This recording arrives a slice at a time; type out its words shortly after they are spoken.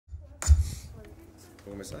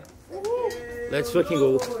Vou começar? Let's fucking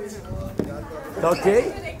go. Tá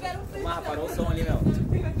ok? Marra, parou o som ali, meu.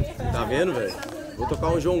 Tá vendo, velho? Vou tocar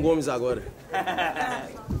um João Gomes agora.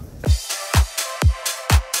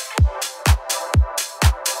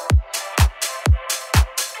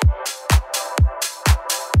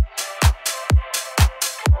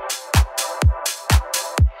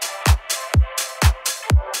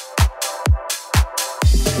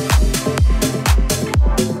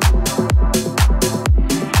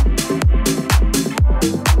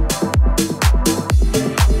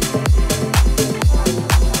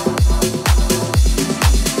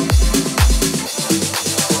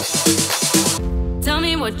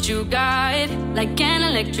 What you got, like an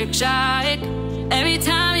electric shock. Every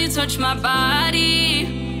time you touch my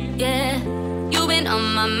body, yeah. You've been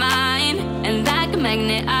on my mind, and like a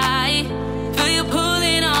magnet I feel you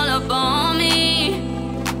pulling all up on me.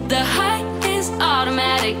 The high is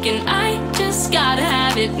automatic, and I just gotta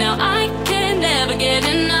have it. Now I can never get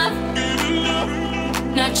enough.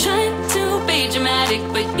 Not trying to be dramatic,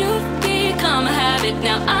 but you've become a habit.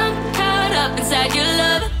 Now I'm caught up inside your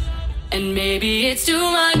love. And maybe it's too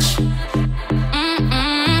much.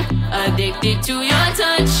 Addicted to your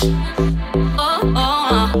touch.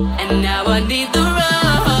 And now I need the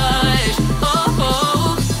rush.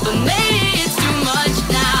 But maybe it's too much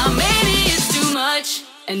now. Maybe it's too much.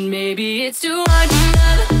 And maybe it's too much.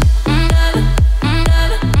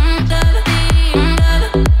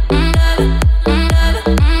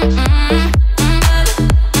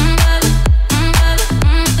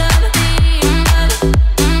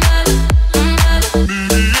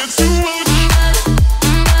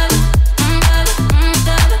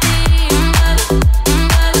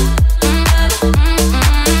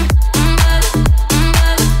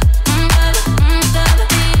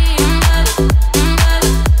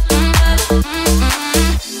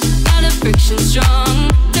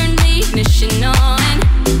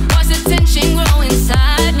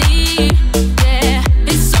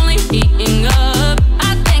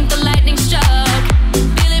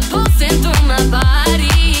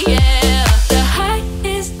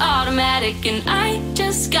 And I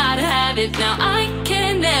just gotta have it. Now I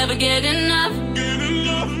can never get enough.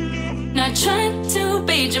 Not trying to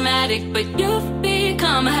be dramatic, but you've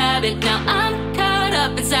become a habit. Now I'm caught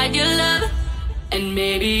up inside your love. And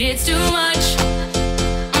maybe it's too much.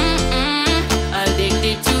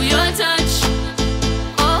 Addicted to your touch.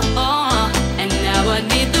 And now I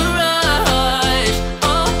need the rush.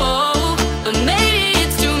 But maybe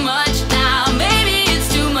it's too much now. Maybe it's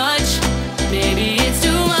too much. Maybe it's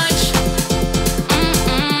too much.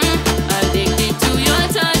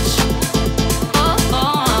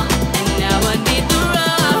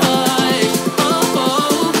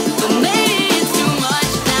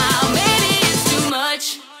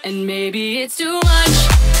 And maybe it's too much.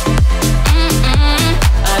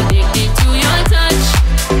 Addicted to your touch.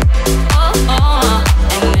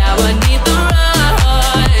 And now I need the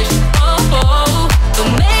rush. But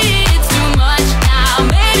maybe it's too much now.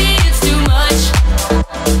 Maybe it's too much.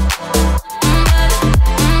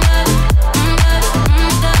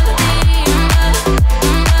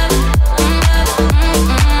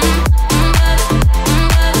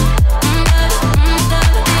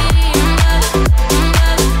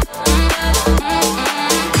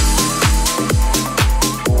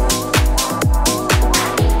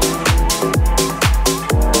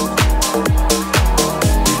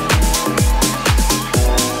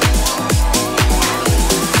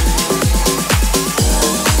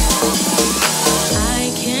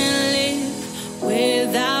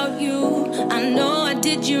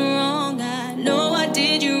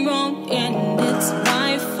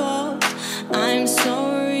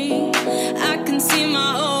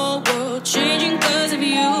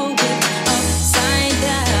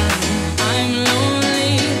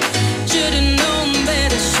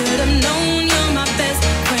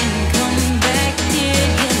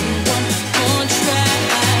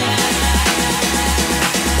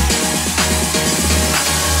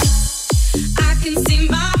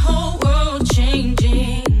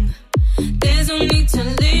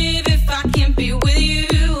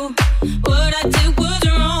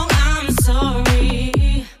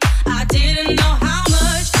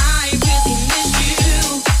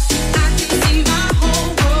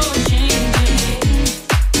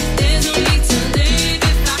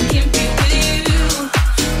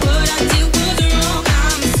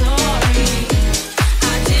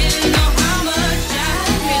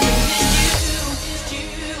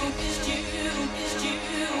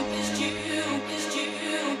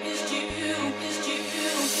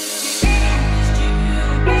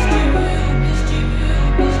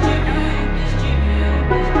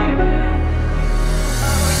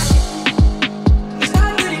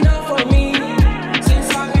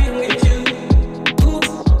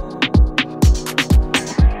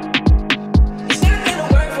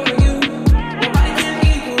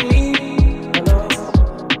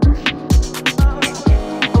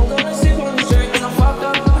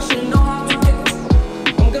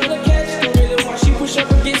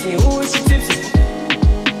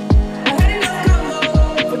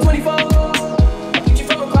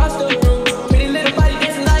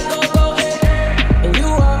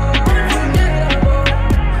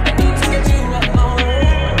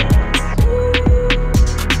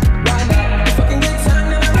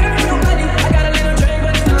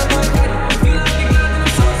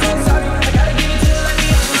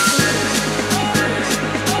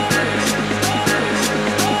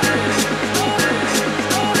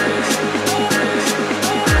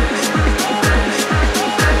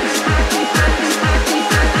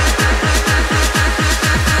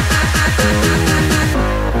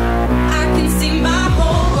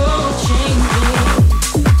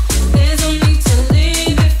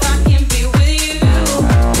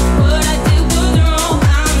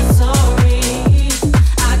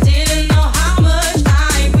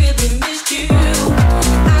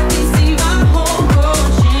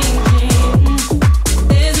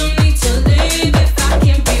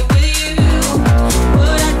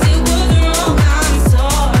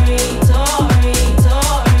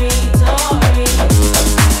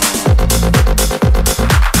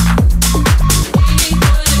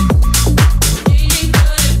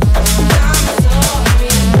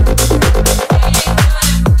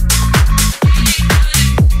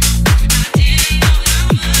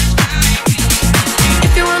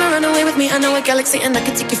 a galaxy and I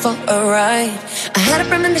can take you for a ride. I had a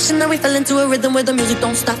premonition that we fell into a rhythm where the music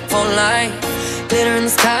don't stop for life. Glitter in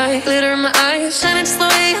the sky, glitter in my eyes, shining just the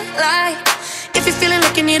way I like. If you're feeling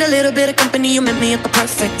like you need a little bit of company, you met me at the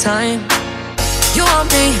perfect time. You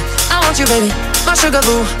want me, I want you, baby. My sugar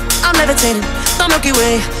boo, I'm levitating. The Milky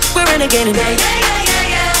Way, we're renegading. Yeah, yeah, yeah,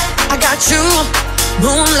 yeah, yeah. I got you,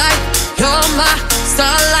 moonlight, you're my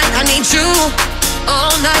starlight. I need you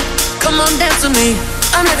all night. Come on, dance with me,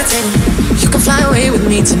 I'm levitating. You can fly away with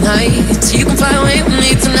me tonight. You can fly away with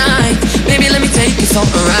me tonight. Baby, let me take you for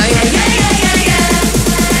a ride. Yeah, yeah, yeah, yeah, yeah.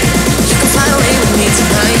 You can fly away with me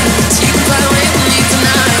tonight. You can fly away with me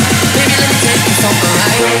tonight. Baby, let me take you for a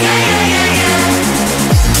ride. Yeah, yeah, yeah, yeah, yeah.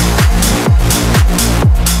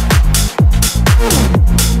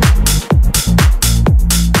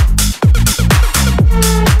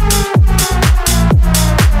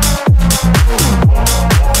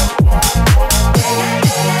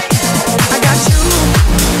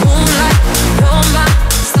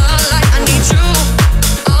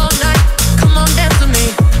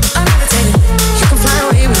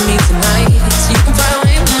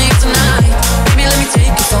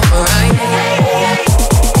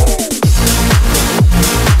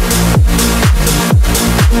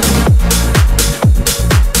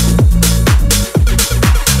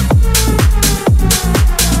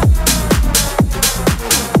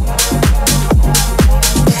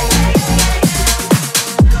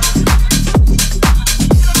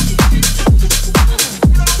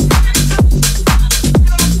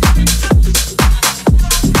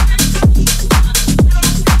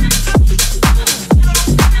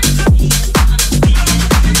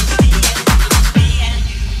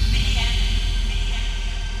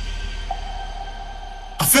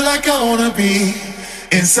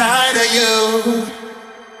 Inside of you,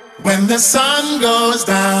 when the sun goes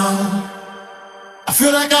down, I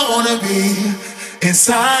feel like I wanna be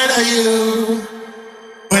inside of you.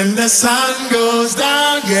 When the sun goes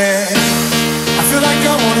down, yeah, I feel like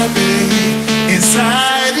I wanna be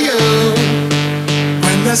inside of you.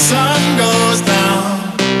 When the sun goes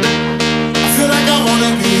down, I feel like I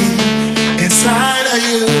wanna be inside of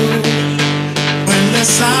you. When the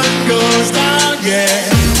sun goes down, yeah,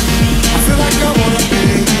 I feel like I wanna be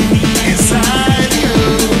inside you.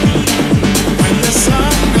 When the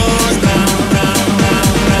sun goes down, down,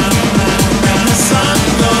 down, down, down. When the sun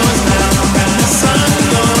goes down, when the sun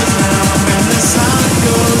goes down, when the sun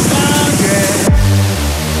goes down, yeah.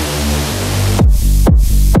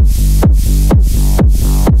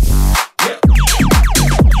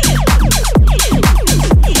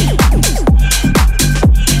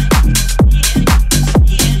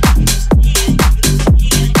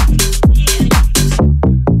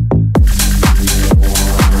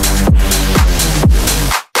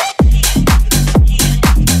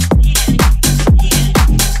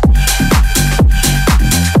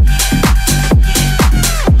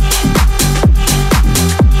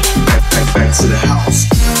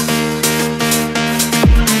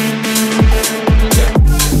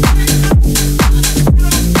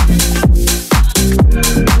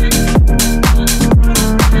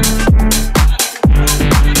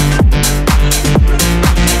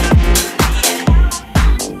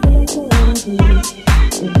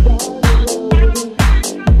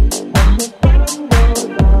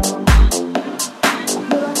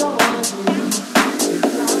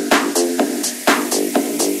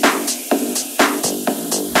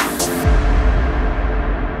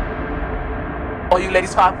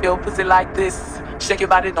 Pop your pussy like this. Shake your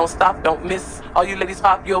body, don't stop, don't miss. All you ladies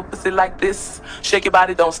pop your pussy like this. Shake your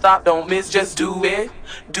body, don't stop, don't miss. Just do it,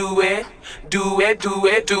 do it, do it, do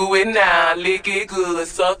it, do it now. Lick it good,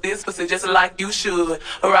 suck this pussy just like you should.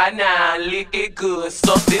 Right now, lick it good,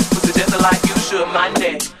 suck this pussy just like you should. My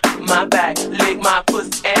neck, my back, lick my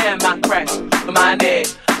pussy and my crack. My neck,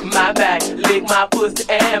 my back, lick my pussy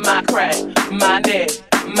and my crack. My neck,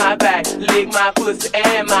 my back, lick my pussy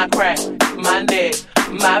and my crack. My neck,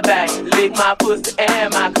 my back, lick my pussy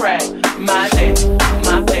and my crack. My neck,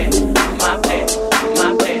 my back, my back,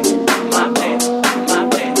 my back, my back, my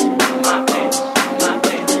back, my back, my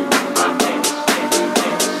back, my back.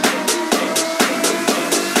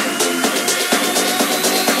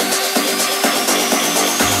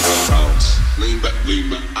 Bounce, lean back,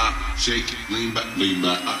 shake it, lean back,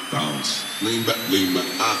 bounce, lean back,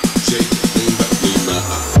 shake it, lean back,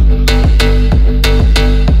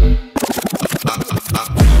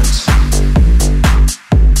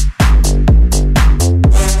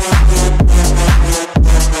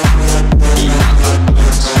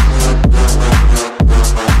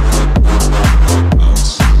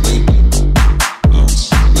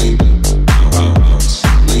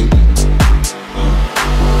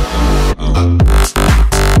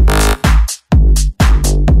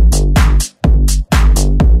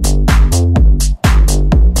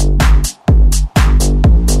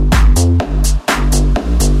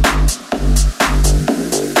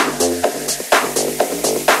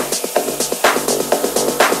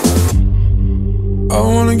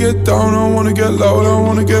 get down, I wanna get loud, I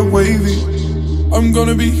wanna get wavy. I'm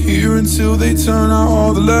gonna be here until they turn out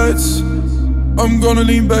all the lights. I'm gonna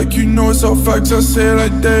lean back, you know it's all facts, I say it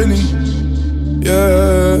like daily.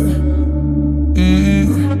 Yeah.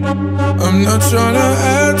 I'm not trying to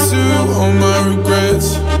add to all my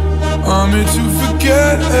regrets. I'm here to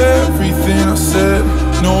forget everything I said.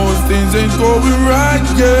 No, if things ain't going right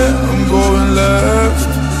yet, I'm going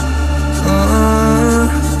left.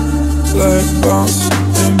 Like bounce,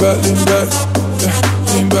 lean back, yeah.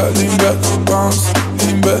 Lean back, bounce.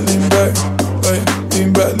 Lean back, like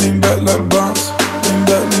lean back, like bounce. Lean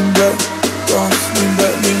back, bounce. Lean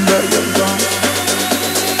back, yeah,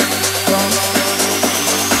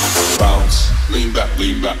 bounce.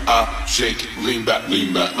 Lean back, ah, shake it. Lean back,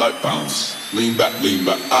 like bounce. Lean back,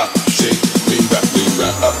 ah, shake it. Lean back,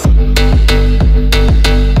 up.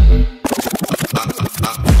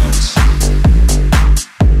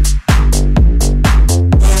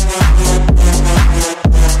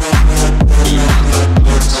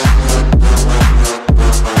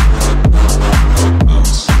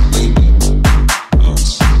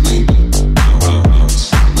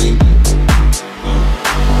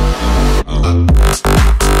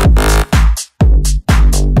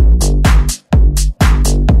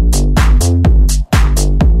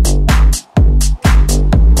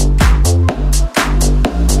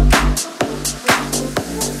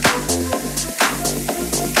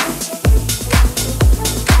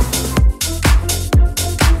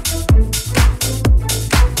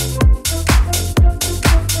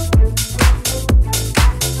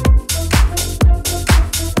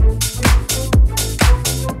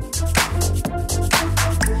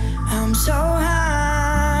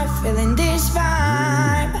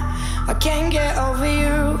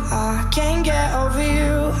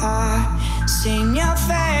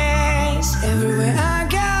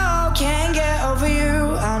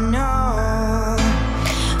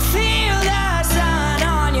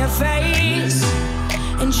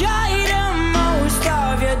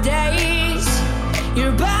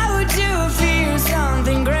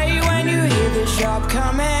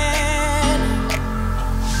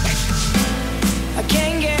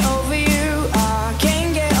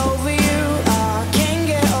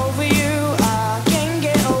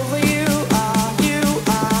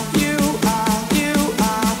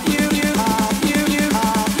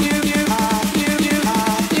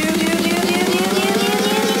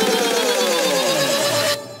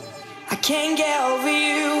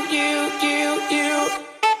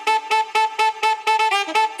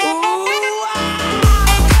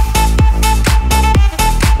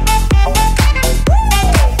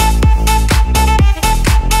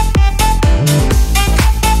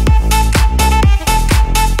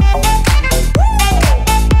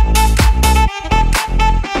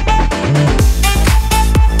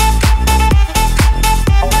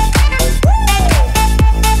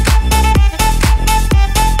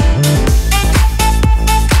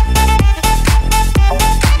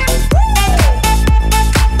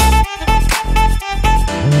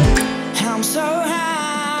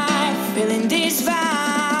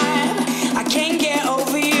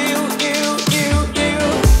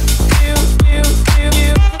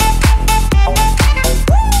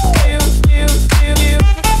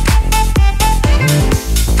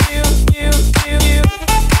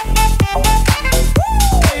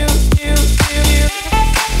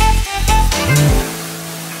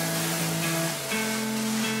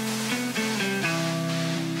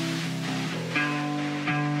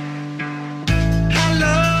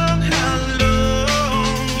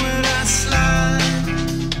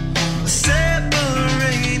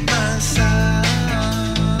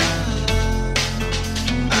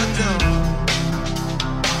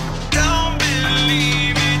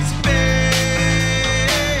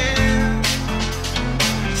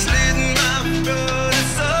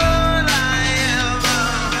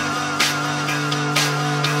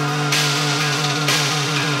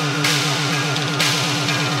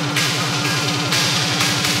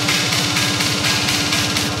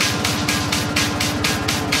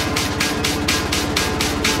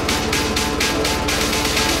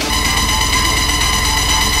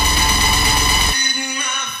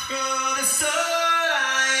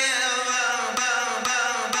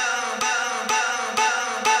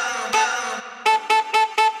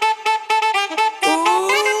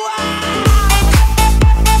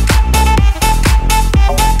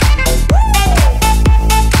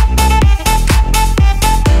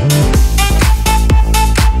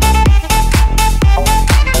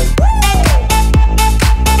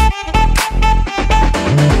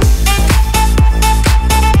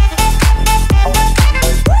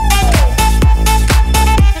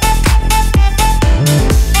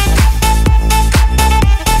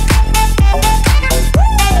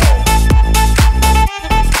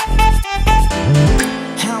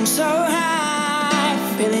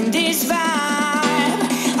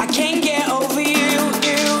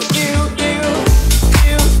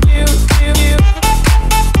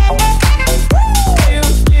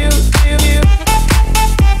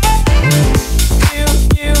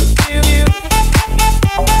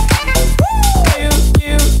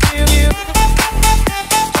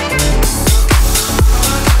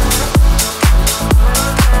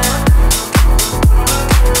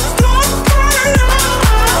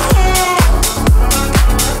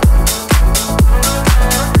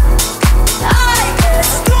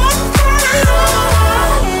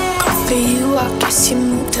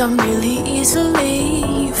 down really easily.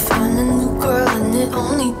 You found a new girl and it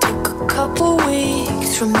only took a couple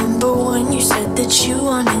weeks. Remember when you said that you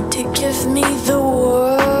wanted to give me the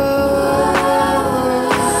world?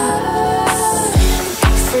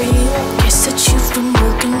 Good for you, I guess that you've been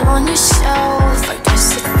working on yourself. I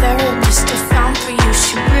guess the therapist I found for you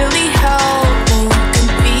should really help. And you can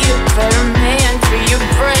be a better man for your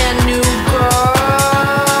brand new girl.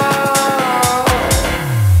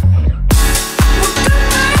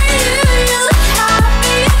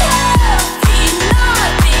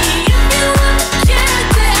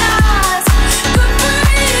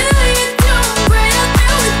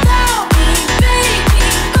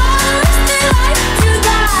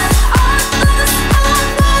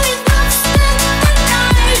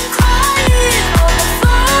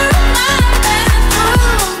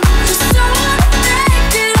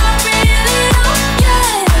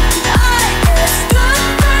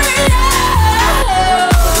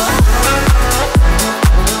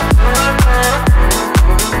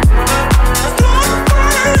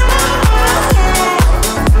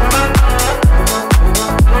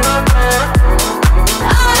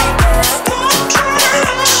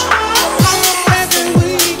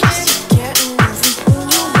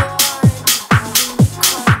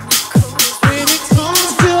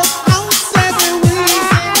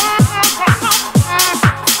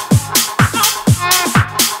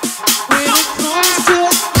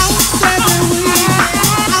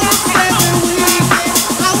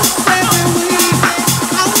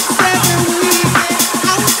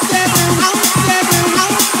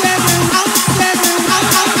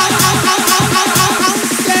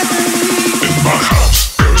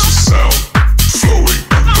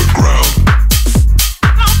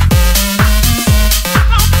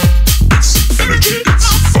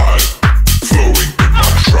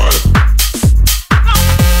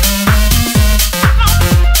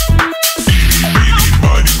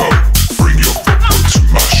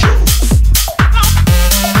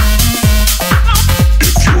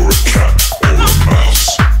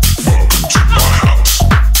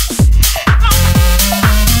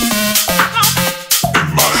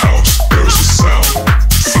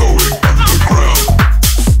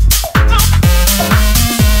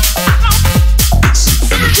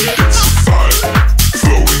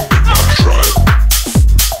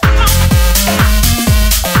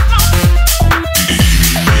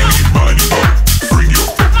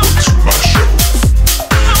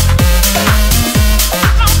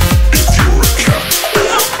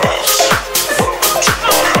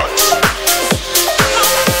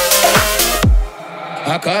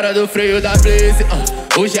 Do freio da Blaze,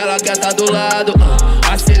 hoje ela quer tá do lado,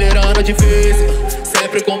 acelerando de vez,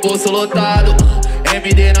 sempre com o bolso lotado,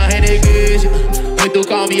 MD na Renegade, muito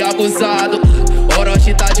calmo e abusado,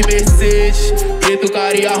 Orochi tá de Mercedes, preto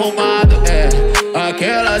cara e arrumado,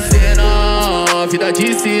 aquela cena, vida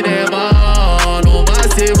de cinema, numa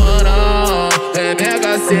semana,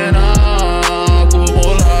 mega cena,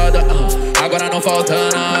 acumulada, agora não falta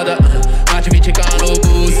nada, mais de 20k no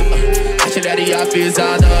bolso, artilharia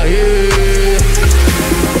pesada,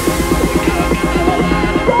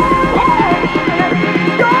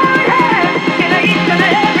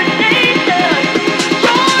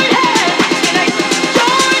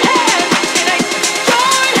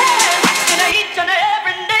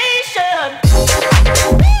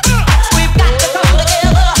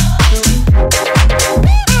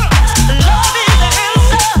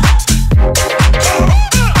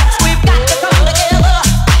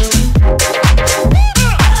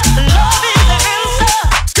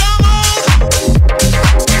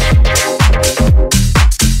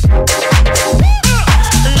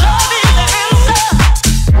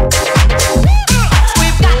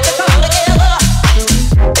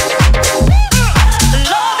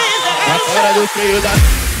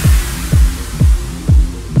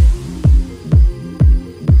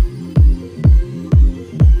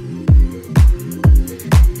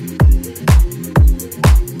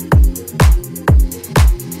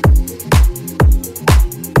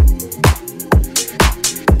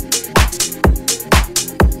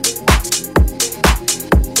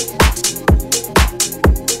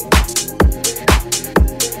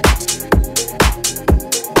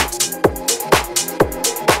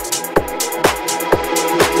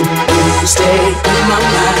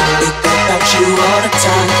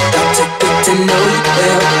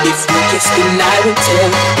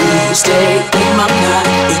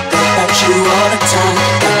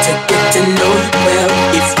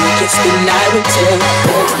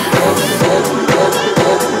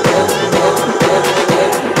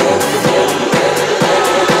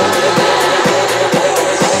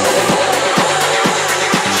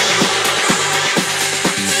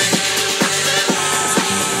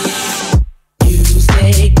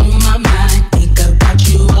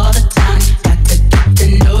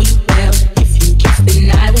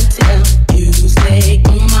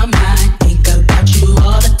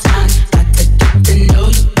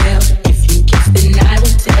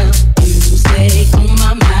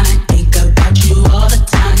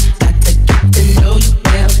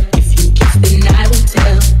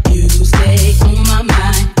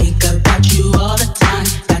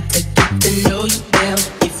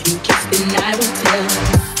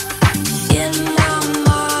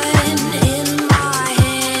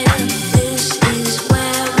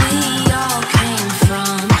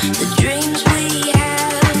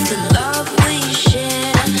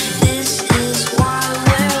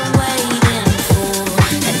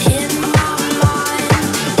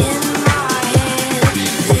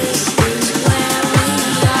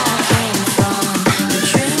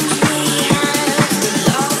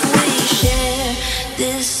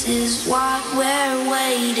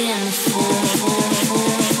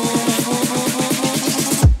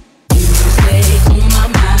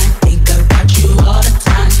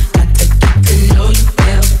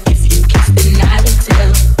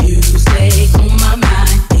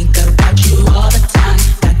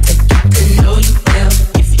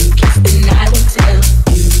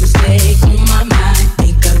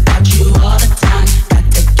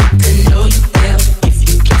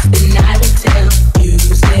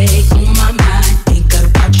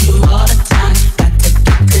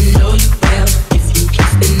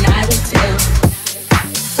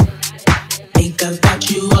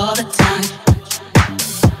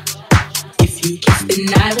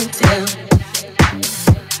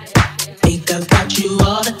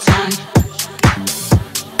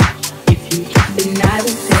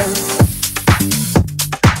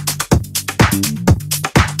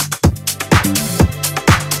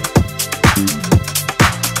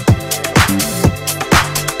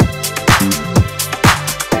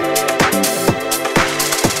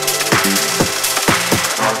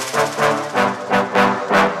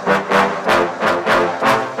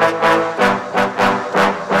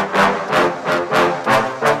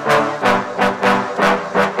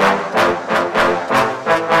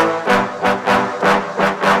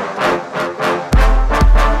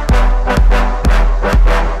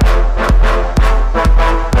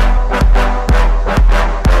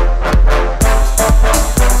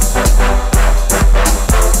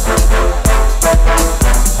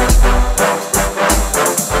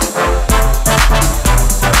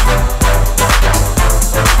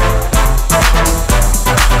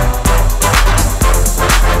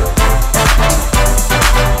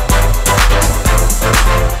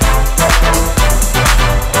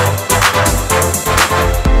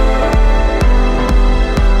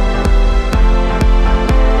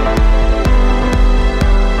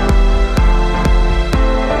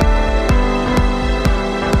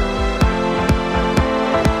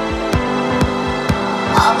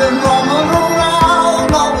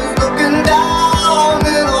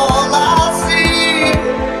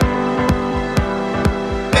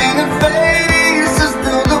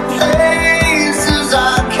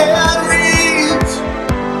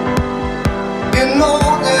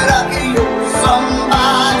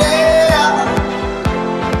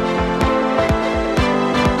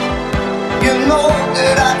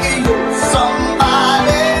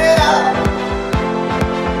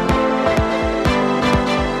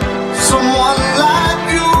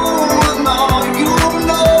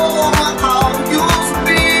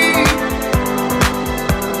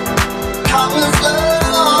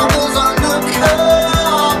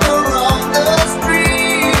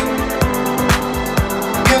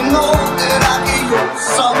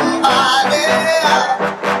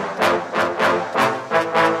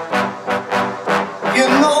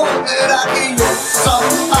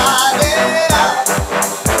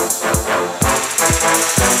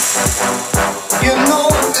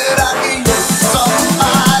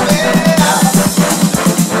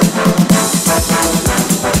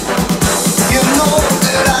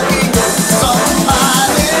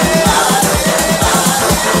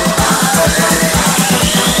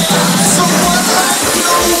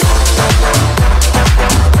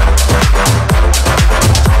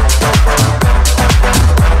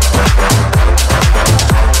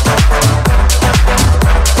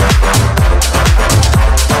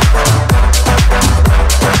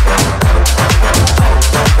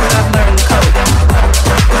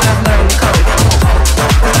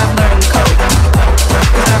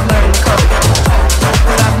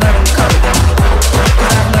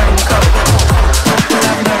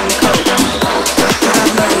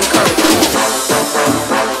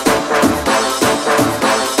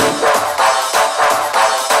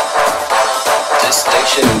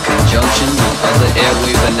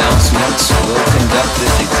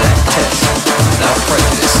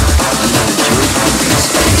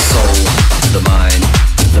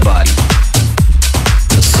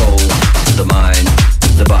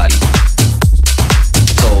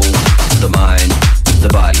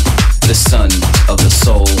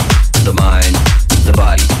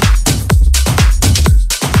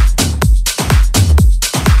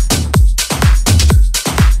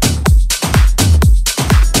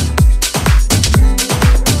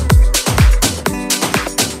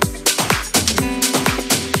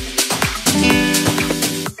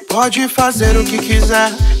 Pode fazer o que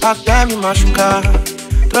quiser, até me machucar.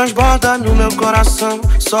 Transborda no meu coração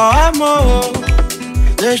só amor.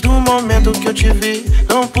 Desde o momento que eu te vi,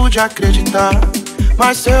 não pude acreditar.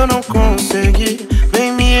 Mas se eu não conseguir,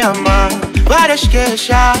 vem me amar. Várias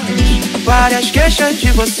queixas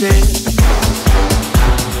de você.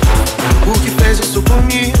 O que fez isso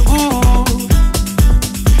comigo?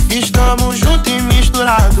 Estamos juntos e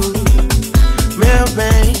misturados. Meu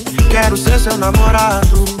bem, quero ser seu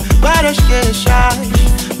namorado. Várias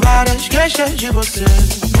queixas de você.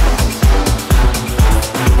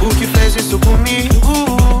 O que fez isso comigo?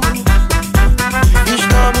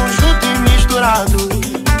 Estamos juntos e misturados.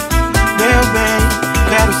 Meu bem,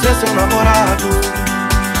 quero ser seu namorado.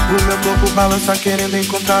 O meu corpo balança querendo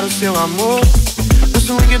encontrar o seu amor. O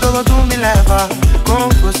swing do lodo me leva, com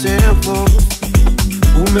você eu vou.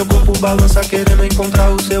 O meu corpo balança querendo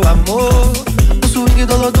encontrar o seu amor. O swing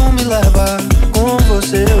do lodo me leva, com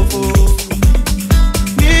você eu vou.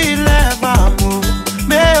 Me leva, amor,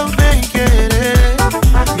 meu bem querer.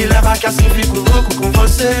 Me leva que assim fico louco com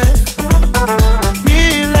você.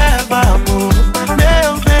 Me leva.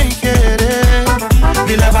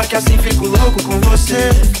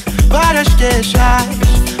 queixas,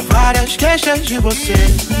 várias queixas de você.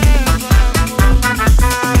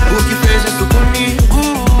 Por que fez isso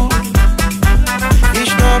comigo?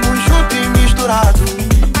 Estamos juntos e misturados.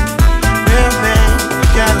 Meu bem,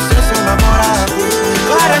 quero ser seu namorado.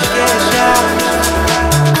 Várias queixas.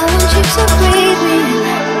 I want you to breathe me.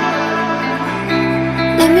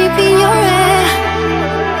 Let me be your air.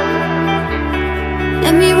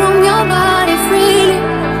 Let me roam your body freely.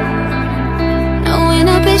 No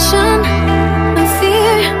inhibition, no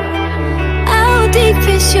fear. How deep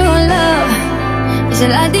is your love? Is it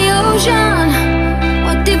like the ocean?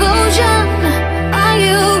 What devotion are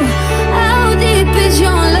you? How deep is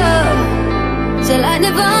your love? Is it like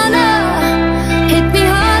Nirvana? Hit me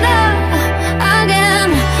harder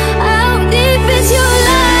again. How deep is your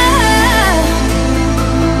love?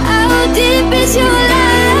 How deep is your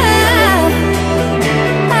love?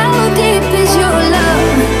 How deep is your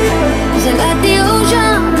love? Is it like the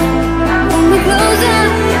ocean? Pull me closer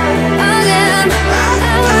again.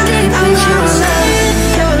 How deep is your love?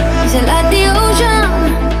 Is it like the ocean?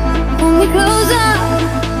 Pull me closer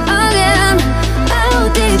again. How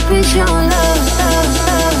deep is your love?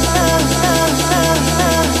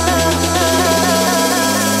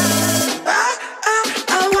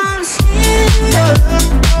 I wanna see you.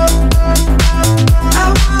 I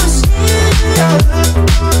wanna see you.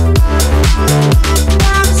 I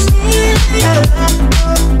wanna see you.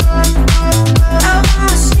 I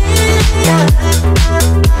wanna see you.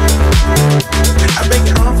 I break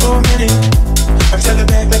it on for a minute. I tell it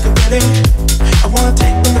back like a minute. I wanna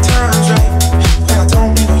take when the time's right. When I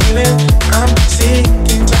don't need no healing. I'm sick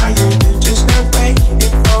and tired of just not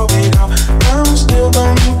waiting for it all. I'm still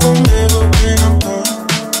gonna be forever when I'm gone.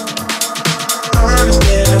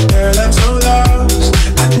 Understand, girl, I'm so lost.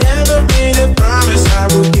 I never made a promise I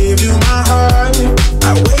would give you my heart.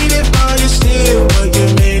 I waited for you still, but you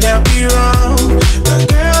may not be wrong. But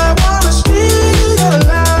girl, I wanna see your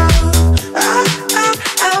love.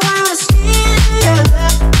 I wanna see your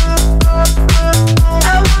love.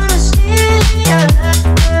 I wanna see your love.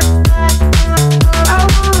 I wanna see your love. I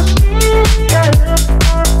wanna see your love.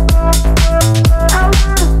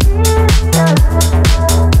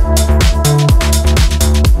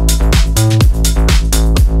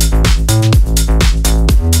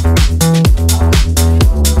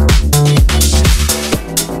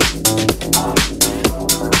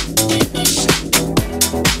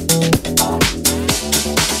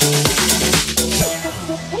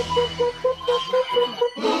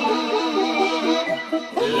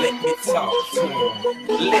 Let me talk to him.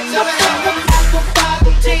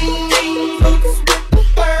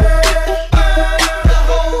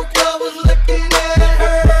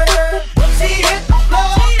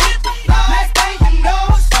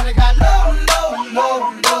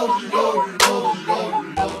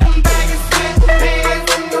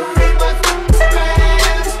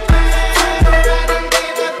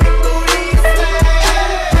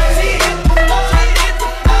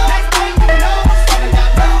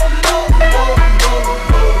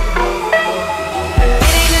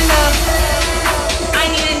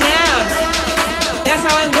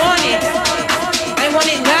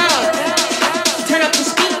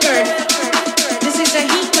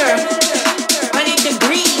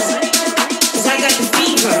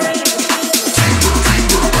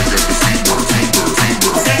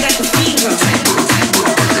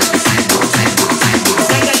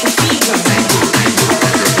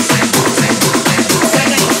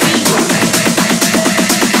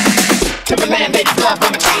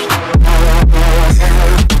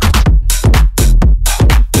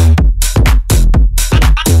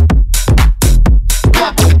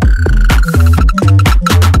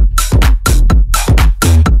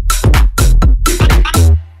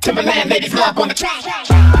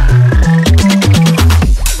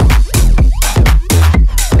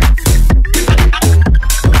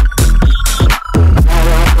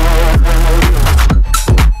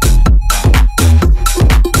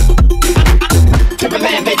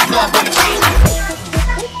 Let me talk.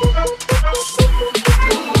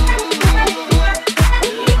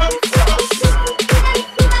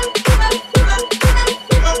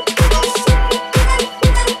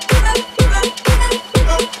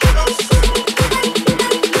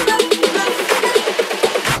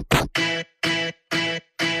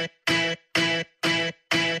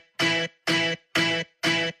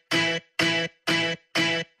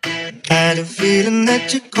 Had a feeling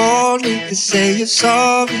that you called me to say you're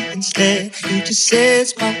sorry instead. You just said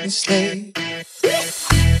it's my mistake.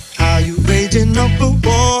 Are you waging up a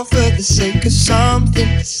war for the sake of something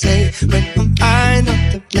to say when I'm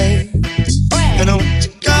not to blame? I know what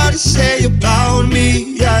you gotta say about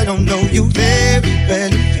me. I don't know you very very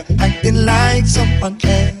well if you're acting like someone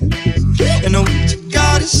else. You know what you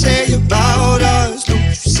gotta say about us. Don't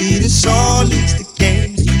you see this all leads to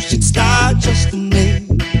games? You should start just the name.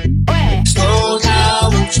 Slow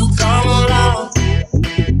down, won't you come around?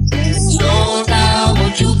 Slow down,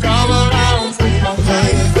 won't you come around for my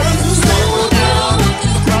life? Slow down, won't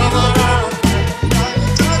you come around?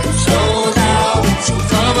 Slow down, won't you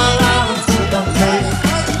come around for my life?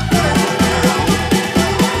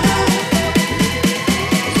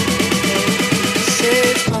 Say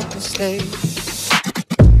it's my mistake.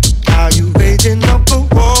 Are you waging up a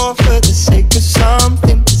war for the sake of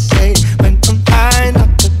something to say when I'm high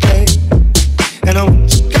not to play? And I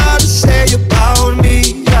what you gotta say about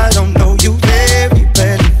me. I don't know you very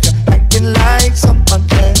well if you're acting like someone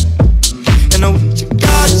else. And I what you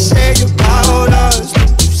gotta say about us.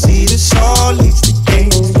 Don't you see this all leads to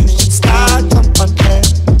games? You should start someone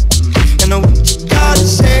else. And I what you gotta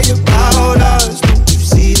say about us. Don't you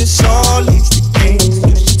see this all leads to games?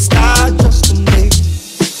 You should start just a name.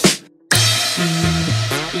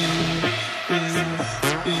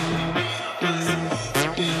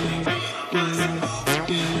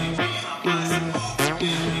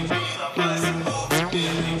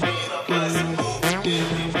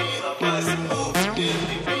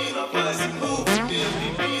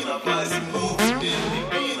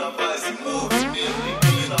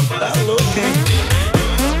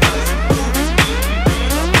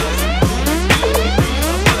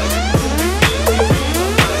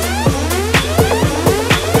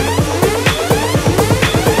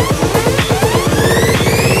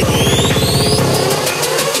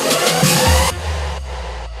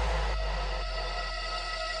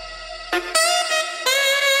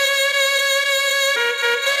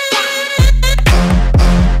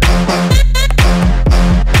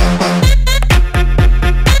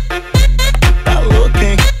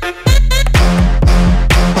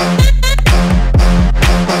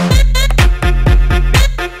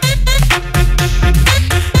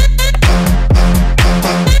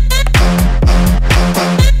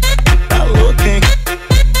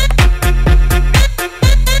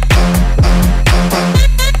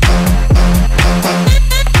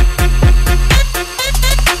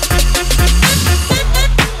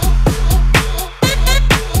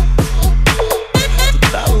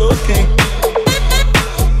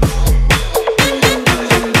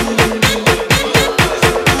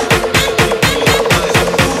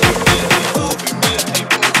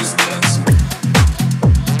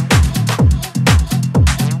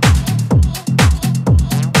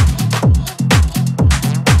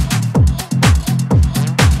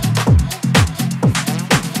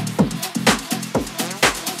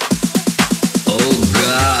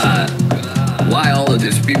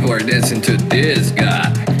 People are dancing to this guy.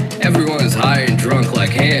 Everyone's high and drunk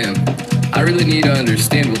like him. I really need to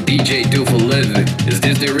understand what DJ do for a living. Is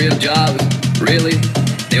this their real job? Really?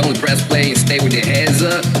 They only press play and stay with their hands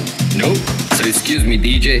up? Nope. So excuse me,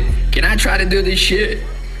 DJ, can I try to do this shit?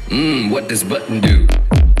 What does button do?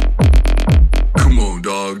 Come on,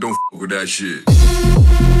 dog, don't f with that shit.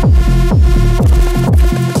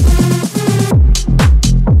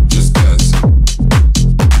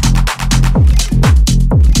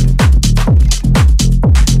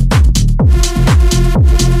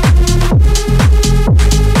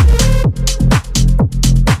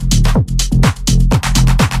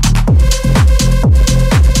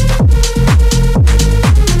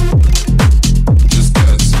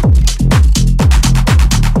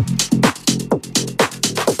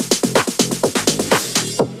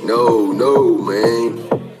 No, man.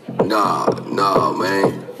 Nah,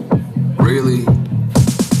 man. Really?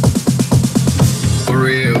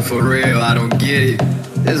 For real, I don't get it.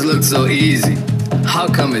 This looks so easy. How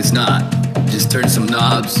come it's not? Just turn some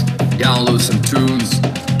knobs, download some tunes,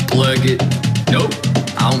 plug it. Nope,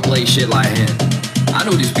 I don't play shit like him. I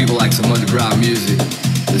know these people like some underground music.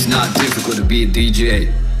 It's not difficult to be a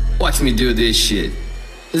DJ. Watch me do this shit.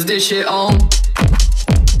 Is this shit on?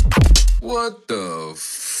 What the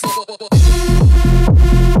f***?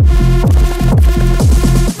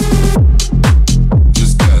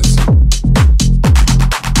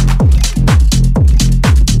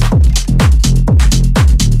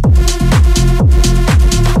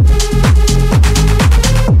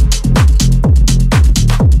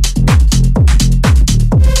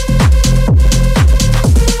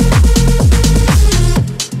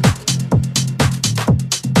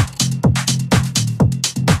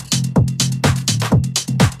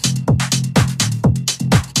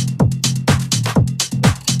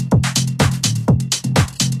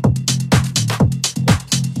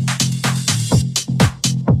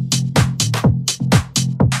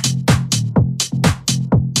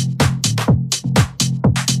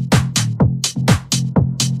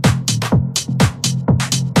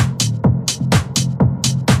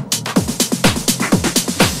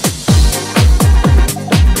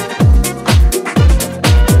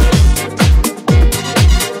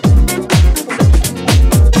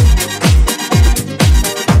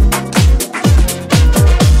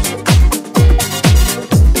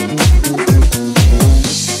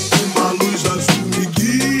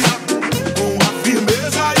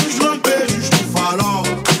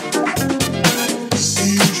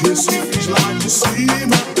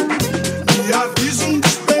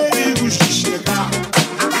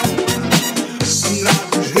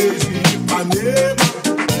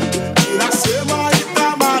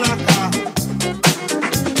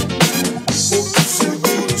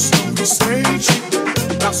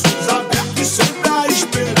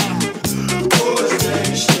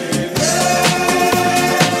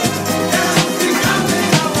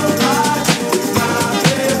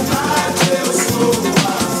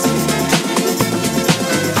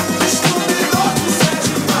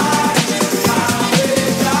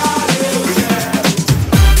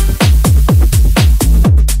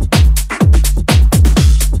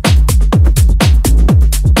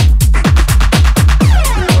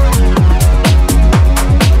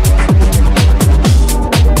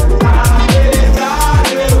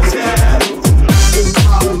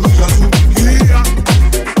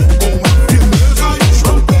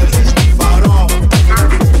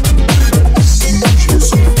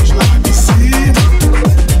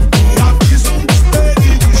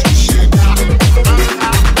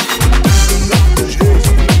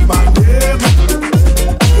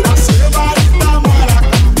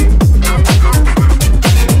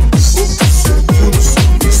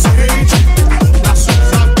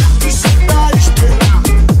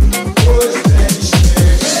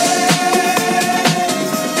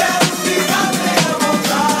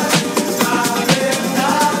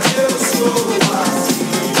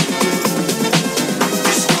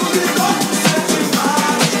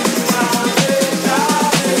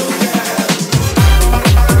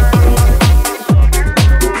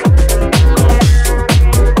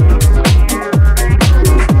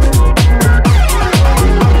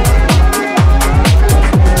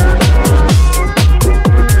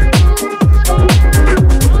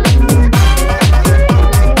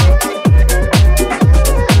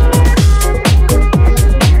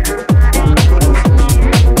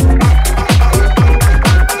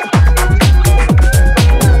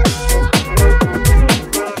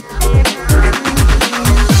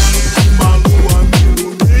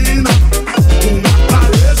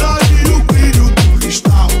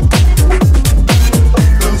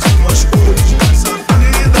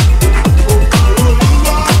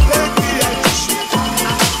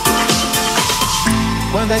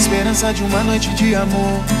 esperança de uma noite de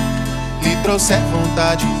amor lhe trouxer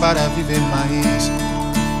vontade para viver mais,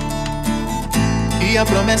 e a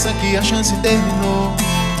promessa que a chance terminou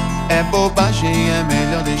é bobagem, é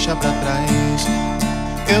melhor deixar pra trás.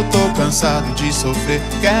 Eu tô cansado de sofrer,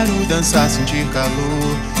 quero dançar, sentir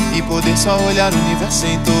calor e poder só olhar o universo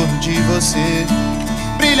em torno de você,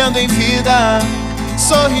 brilhando em vida,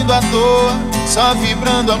 sorrindo à toa, só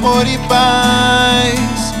vibrando amor e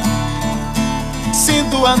paz.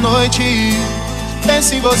 Sinto a noite,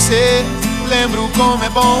 penso em você, lembro como é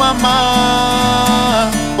bom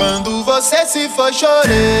amar. Quando você se foi,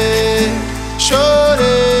 chorei,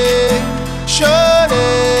 chorei,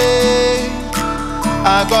 chorei.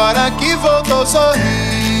 Agora que voltou,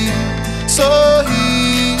 sorri,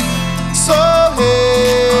 sorri, sorri.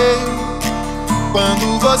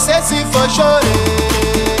 Quando você se foi, chorei.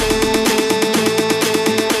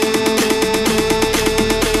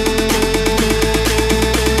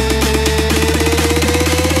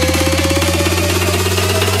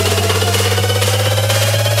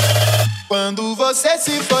 Quando você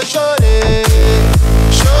se foi, chorei,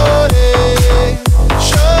 chorei,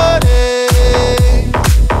 chorei.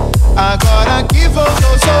 Agora que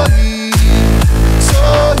voltou, sorri,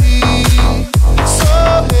 sorri,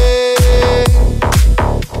 sorri.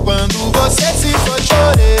 Quando você se foi,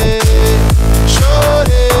 chorei,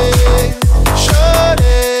 chorei,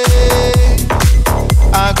 chorei.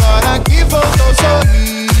 Agora que voltou,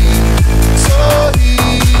 sorri, sorri,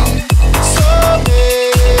 sorri.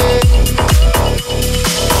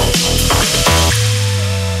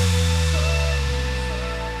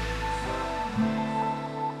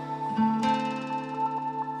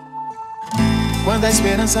 Quando a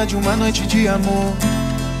esperança de uma noite de amor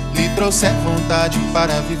lhe trouxer vontade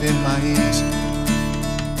para viver mais,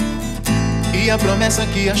 e a promessa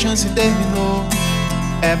que a chance terminou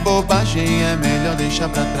é bobagem, é melhor deixar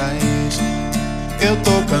pra trás. Eu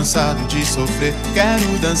tô cansado de sofrer,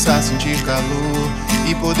 quero dançar, sentir calor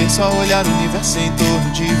e poder só olhar o universo em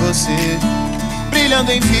torno de você,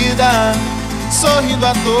 brilhando em vida, sorrindo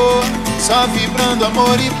à toa, só vibrando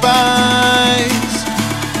amor e paz.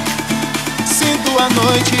 Sinto a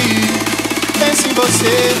noite, penso em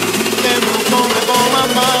você, lembro como é bom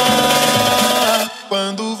amar.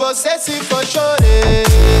 Quando você se foi, chorei,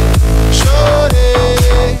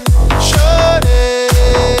 chorei,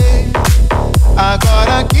 chorei.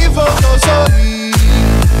 Agora que voltou, sorri,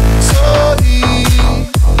 sorri,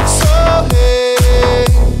 sorri.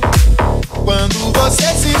 Quando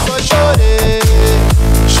você se foi, chorei,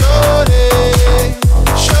 chorei,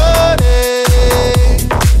 chorei.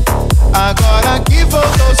 Agora que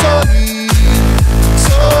voltou, sorri,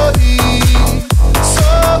 sorri,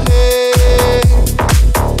 sorri.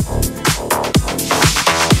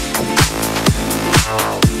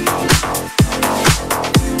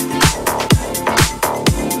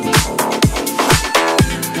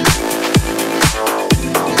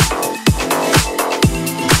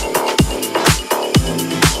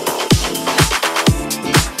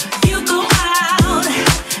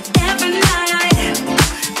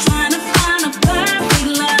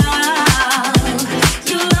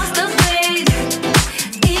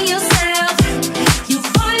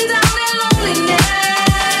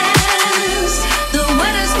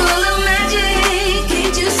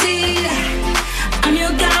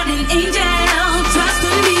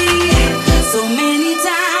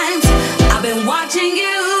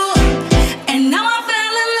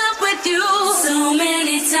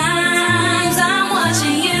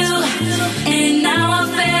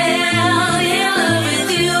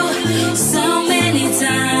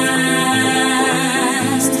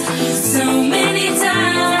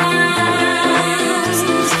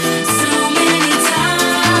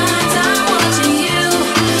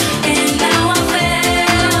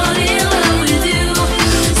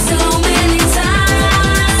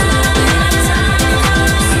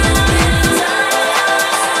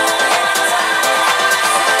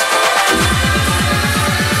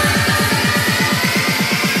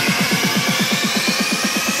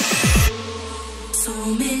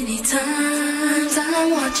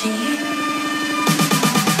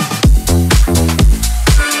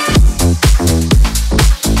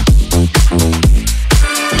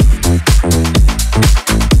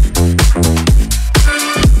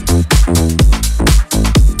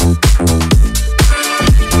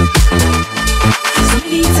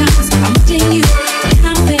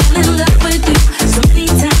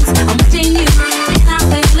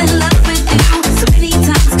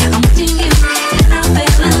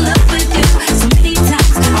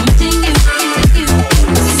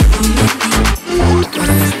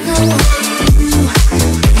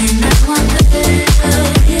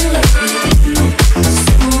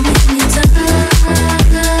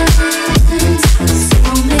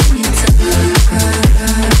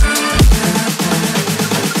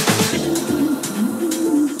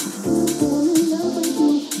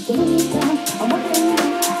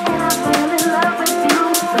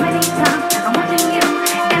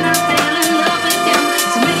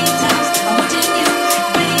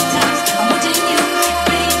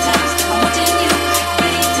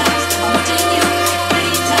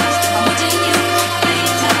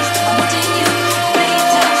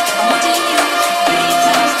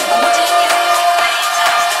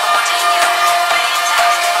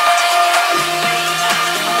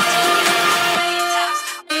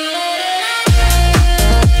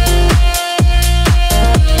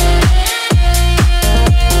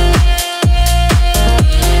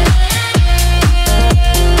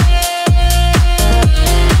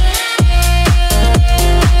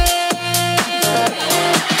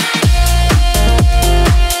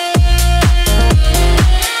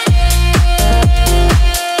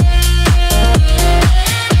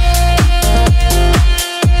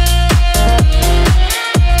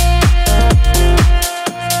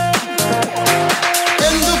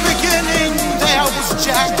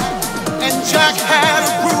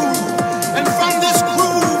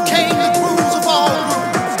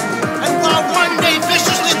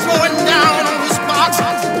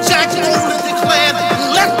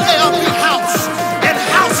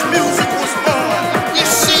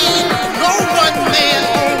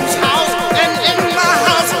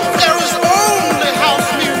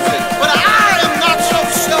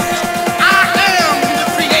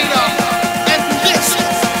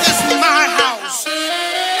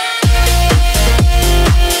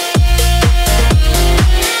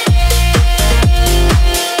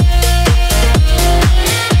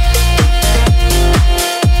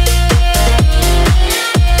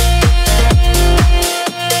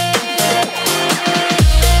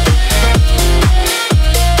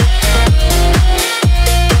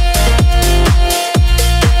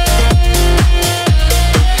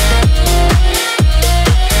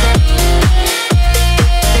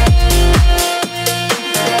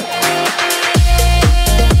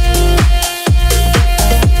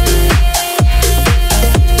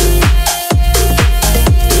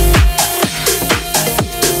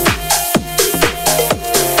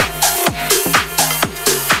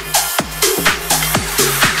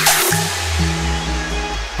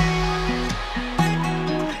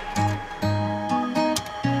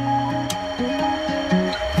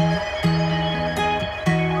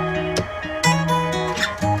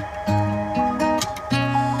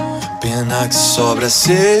 Pena que sobra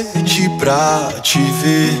sede pra te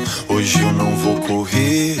ver. Hoje eu não vou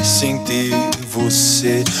correr sem ter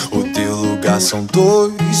você. O teu lugar são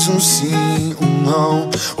dois, um sim, um não.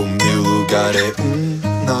 O meu lugar é um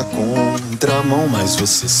na contramão, mas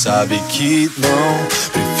você sabe que não.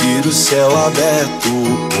 Prefiro céu aberto,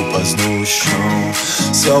 roupas no chão,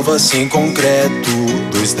 selva sem concreto,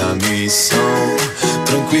 dois da missão.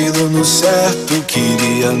 Tranquilo no certo,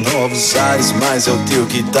 queria novos ares, mas é o teu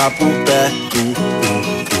que tá por perto.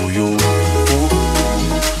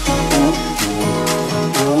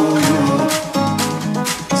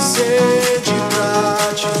 Sede pra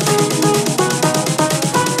te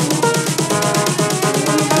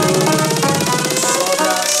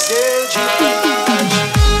sobra sede pra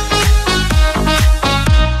te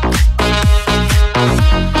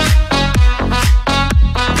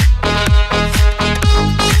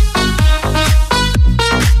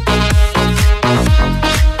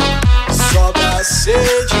sobra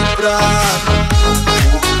sede pra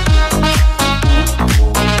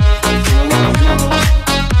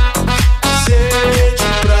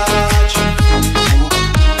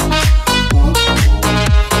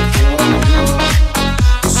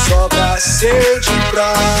sede pra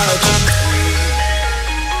te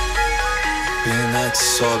pena que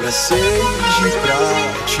sobra sede pra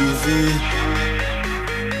te ver.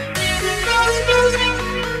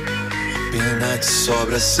 Pena que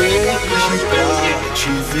sobra sede pra te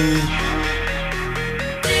ver.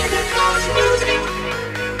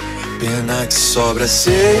 Pena que sobra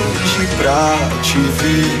sede pra te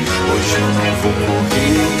ver. Hoje eu não vou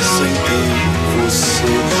correr sem ter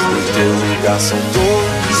você. O teu lugar são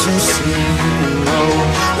dois, um sim, um não.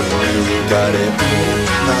 O meu lugar é um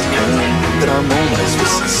na contramão, mas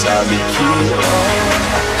você sabe que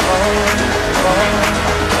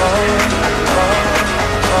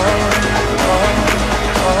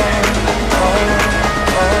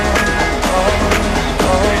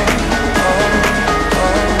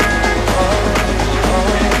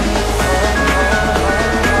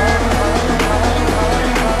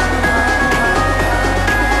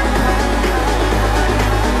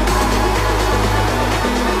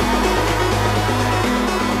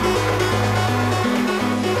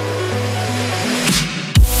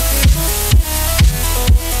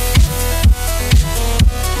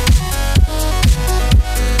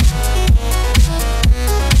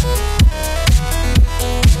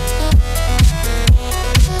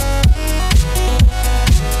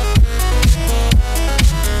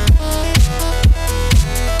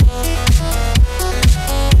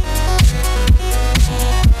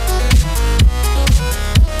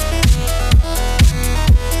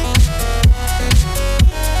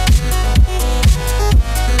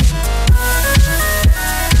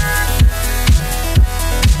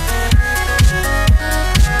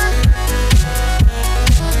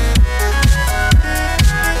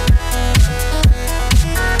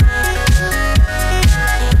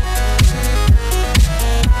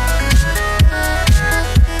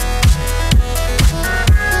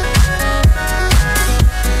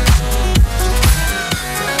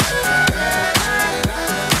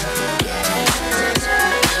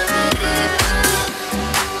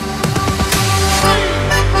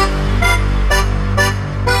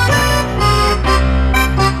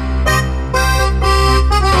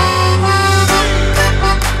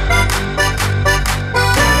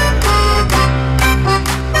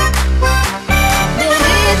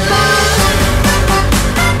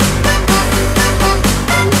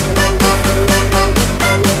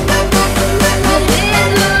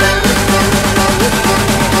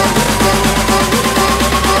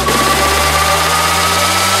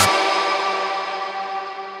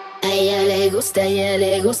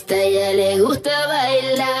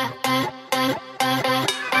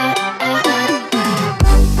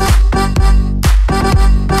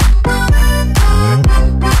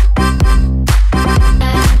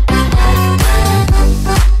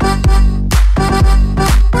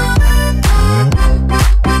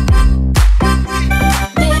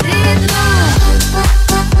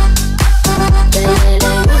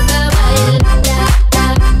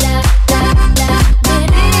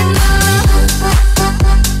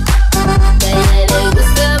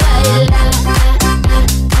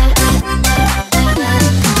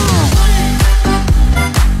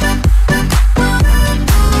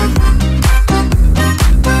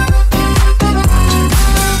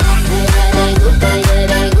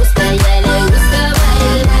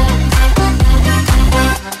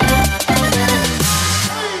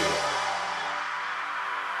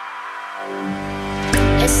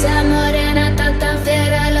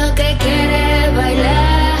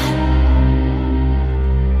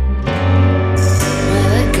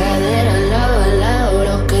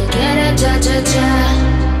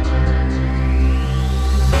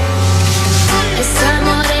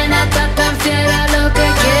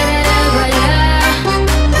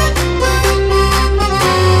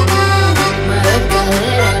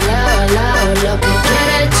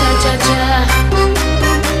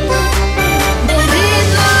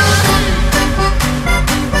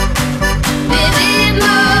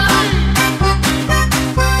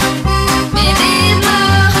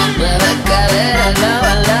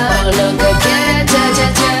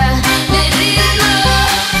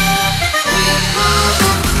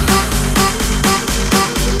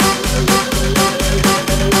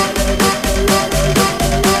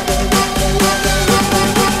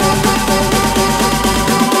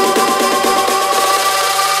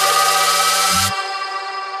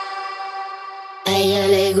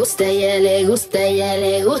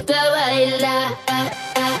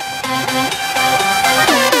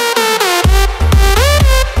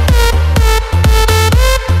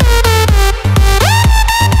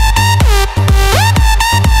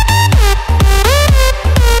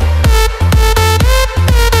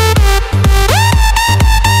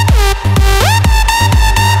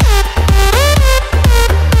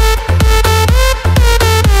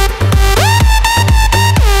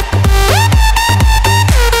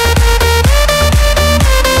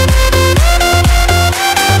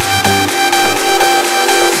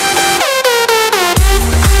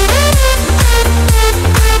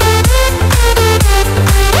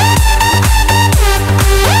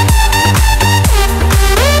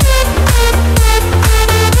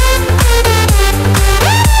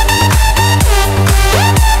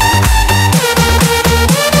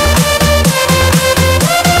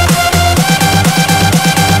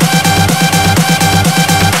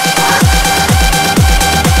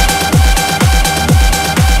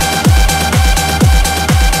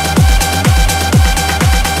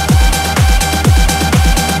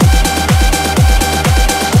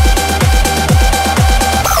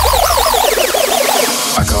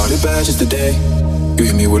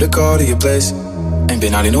of your place. Ain't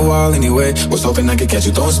been out in a while anyway. Was hoping I could catch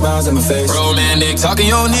you throwing smiles in my face. Romantic talking,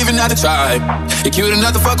 you don't even have to try. You're cute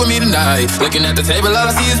enough to fuck with me tonight. Looking at the table, all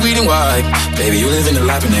I see is bleed and white. Baby, you living the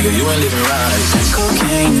life, but nigga, you ain't living right.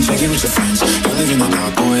 Cocaine and drinking with your friends. You live in the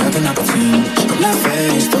dark, boy, I cannot pretend. I'm not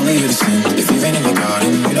faced, only here to sin. If you've been in your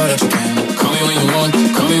garden, you know that you can. Call me when you want,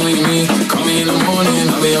 call me when you need. Call me in the morning,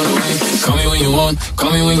 I'll be on the way. Call me when you want,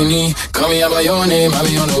 call me when you need. Call me out by your name, I'll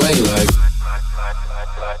be on the way. Like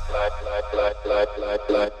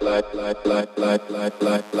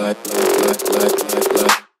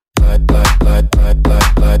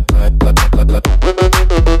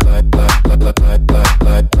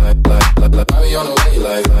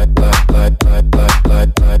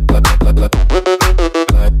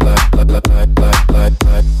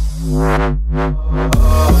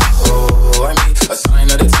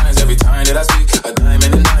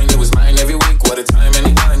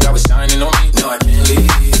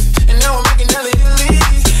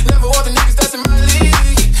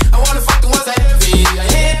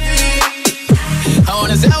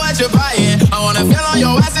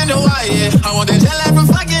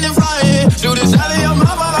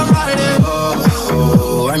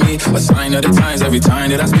every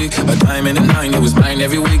time that I speak, a diamond and a nine, it was mine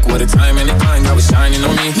every week. What a time and a climb, God was shining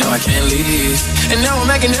on me. Now I can't leave, and now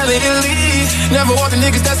I'm making hella Italy. Never want the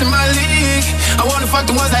niggas that's in my league. I wanna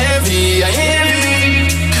fuck the ones I envy.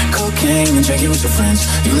 Cocaine and drinking with your friends.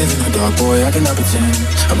 You live in the dark, boy, I cannot pretend.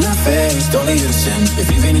 I'm not faced, only here to sin.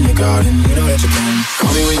 If you've been in your garden, you know that you can.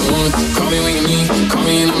 Call me when you want, call me when you need. Call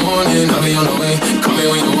me in the morning, I'll be on the way. Call me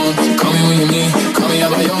when you want, call me when you need. Call me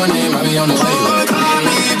out by your name, I'll be on the way. Call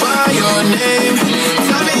me by your name.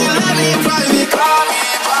 Tell me you love me in private. Call me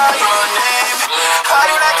by your name. How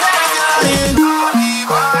you like that if you're lying? Call me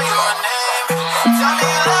by your name. Tell me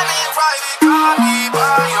you love me in private. Call me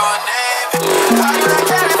by your name. How you like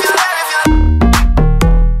that if you're lying?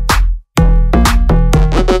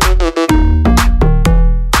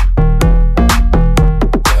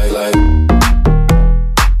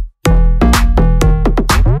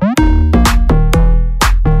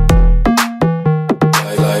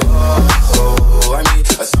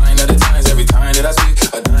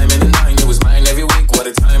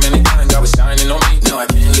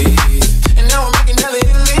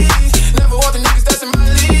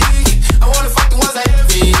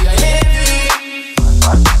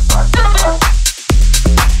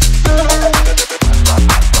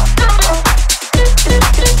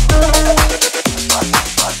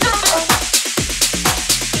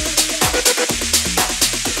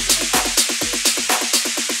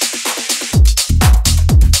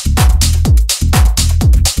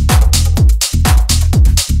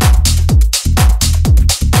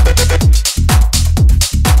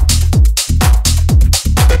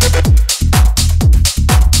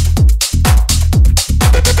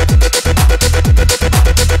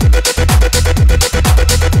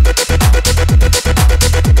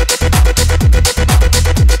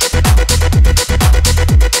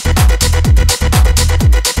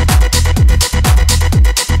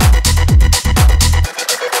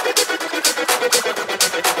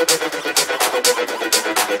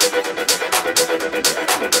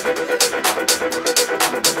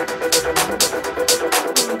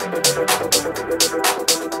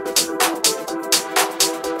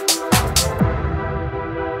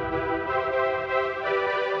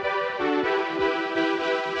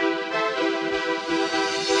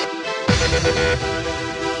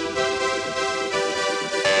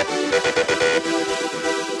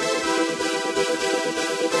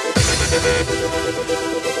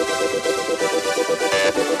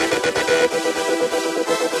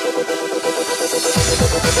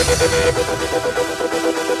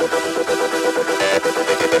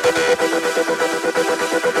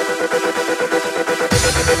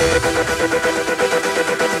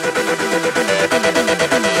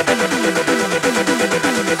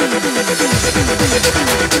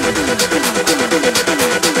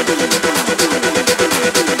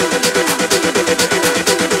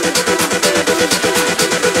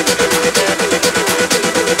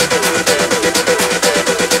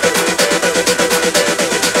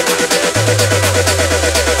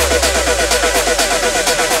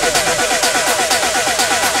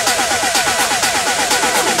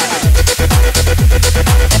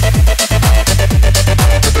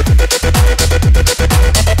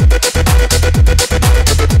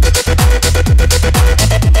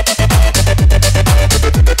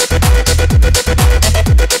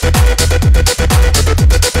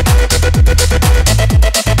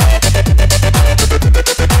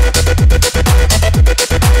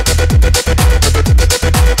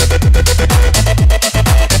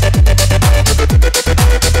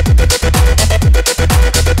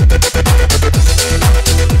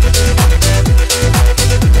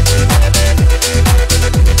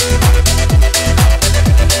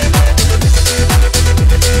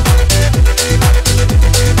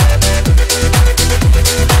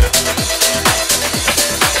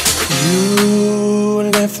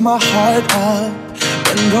 You lift my heart up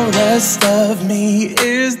when the rest of me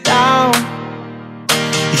is down.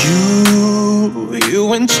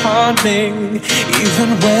 You enchant me even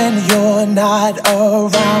when you're not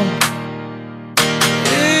around.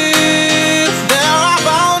 If there are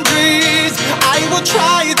boundaries, I will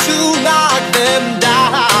try to knock them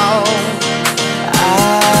down.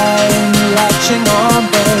 I'm latching on,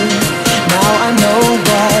 babe. Now I know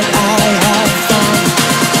what I have found.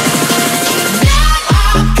 Now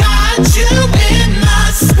I've got you in my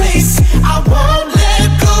space. I won't let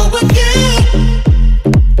go of you.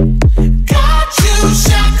 Got you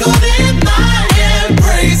shackled in my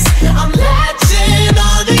embrace. I'm latching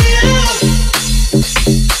on to you.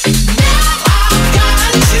 Now I've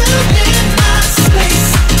got you in my space.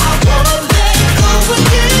 I won't let go of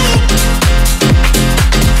you.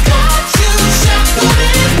 Got you shackled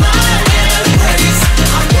in my embrace.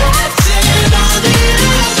 I'm latching on to you.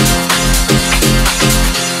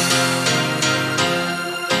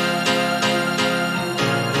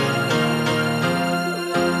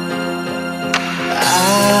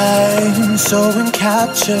 I'm so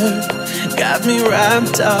encaptured, got me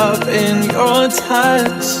wrapped up in your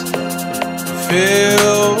touch.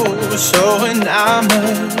 Feel so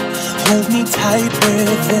enamored, hold me tight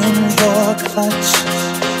within your clutch.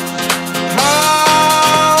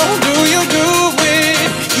 How do you do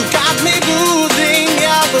it? You got me losing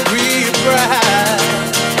every breath.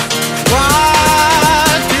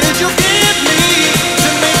 What did you give me to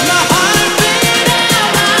make my heart beat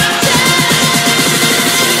out my chest?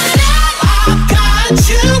 Now I've got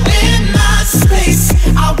you in my space.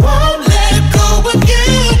 I won't let go of you.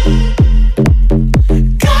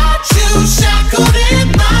 Got you shackled in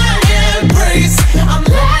my embrace. I'm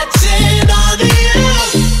latching on to you.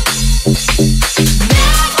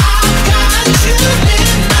 Now I've got you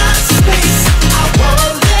in my space. I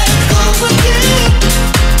won't let go of you.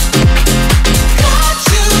 Got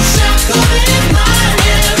you shackled in my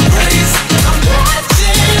embrace. I'm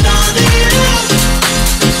latching on to you.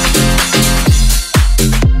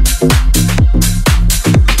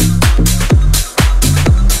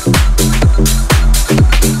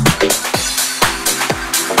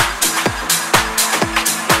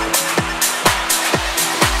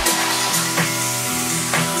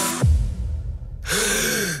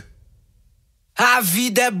 A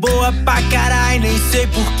vida é boa pra carai, nem sei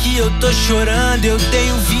por que eu tô chorando. Eu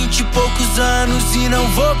tenho 20 e poucos anos e não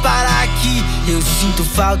vou parar aqui. Eu sinto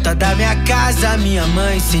falta da minha casa, minha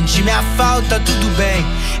mãe, senti minha falta, tudo bem.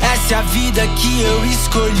 Essa é a vida que eu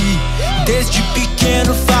escolhi. Desde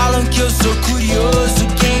pequeno falam que eu sou curioso.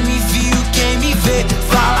 Quem me viu, quem me vê,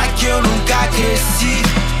 fala que eu nunca cresci.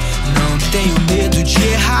 Não tenho medo de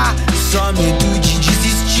errar, só medo de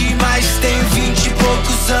desistir. Mas tenho 20 e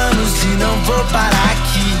poucos anos e não vou parar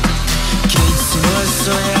aqui. Quem te ensinou a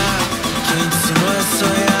sonhar? Quem te ensinou a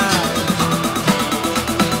sonhar?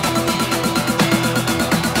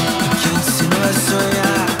 Quem te ensinou a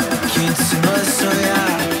sonhar? Quem te ensinou a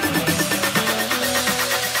sonhar?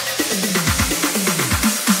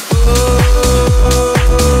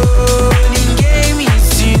 Ninguém me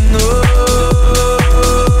ensinou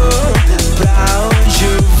pra onde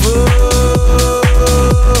eu vou.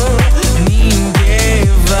 Ninguém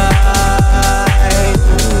vai.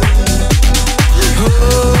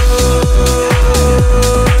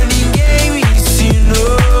 Ninguém me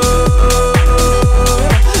ensinou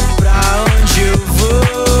pra onde eu vou.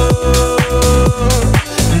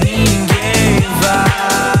 Ninguém vai.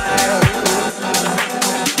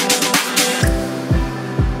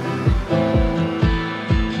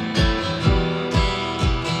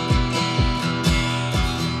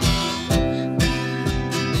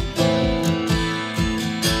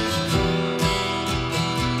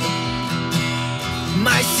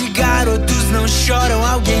 Mas se garotos não choram,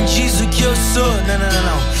 alguém diz o que eu sou. Não, não, não,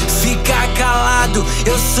 não. Fica calado,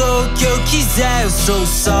 eu sou o que eu quiser. Eu sou o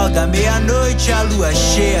sol da meia-noite, a lua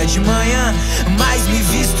cheia de manhã. Mas me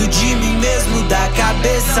visto de mim mesmo, da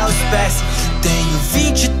cabeça aos pés. Tenho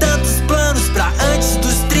 20 e tantos planos pra antes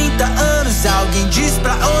dos 30 anos. Alguém diz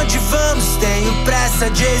pra onde vamos, tenho pressa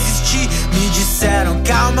de existir. Me disseram,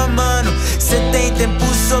 calma mano, cê tem tempo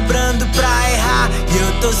sobrando pra errar. E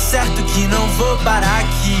eu tô certo que não vou parar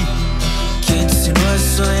aqui. Quem te ensinou a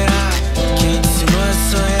sonhar? Quem te ensinou a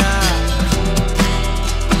sonhar?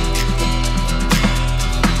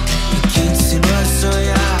 Quem te ensinou a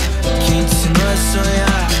sonhar? Quem te ensinou a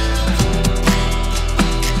sonhar?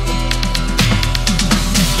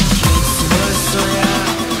 Quem te ensinou a sonhar?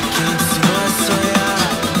 Quem te ensinou a sonhar?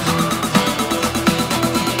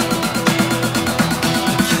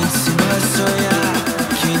 Quem te ensinou a sonhar?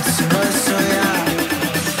 Quem te ensinou a sonhar?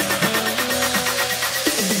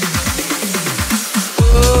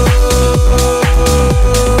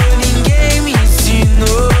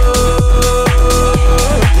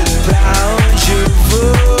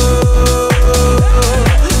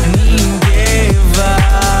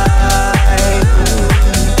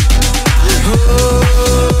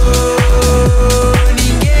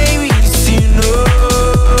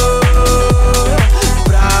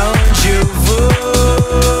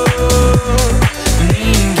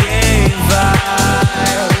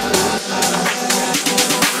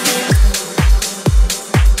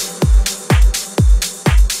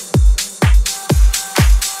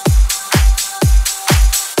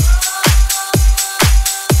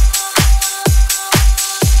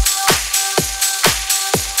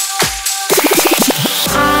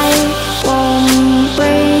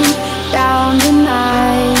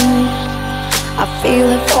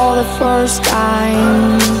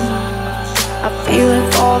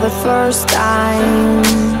 it for the first time.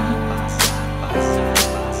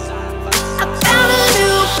 I found a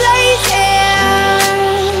new place here.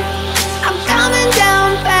 I'm coming down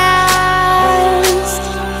fast.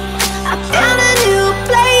 I found a new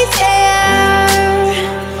place here.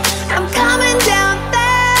 I'm coming down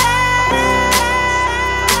fast.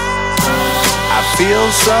 I feel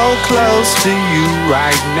so close to you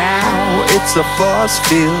right now. It's a force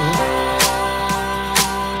field.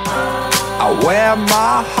 I wear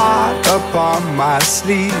my heart upon my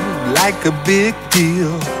sleeve like a big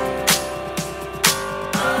deal.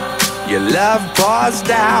 Your love pours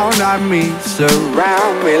down on me,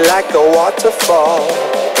 surround me like a waterfall.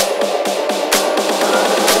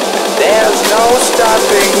 There's no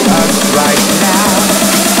stopping us right now.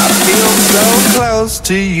 I feel so close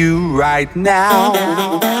to you right now.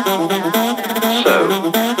 So,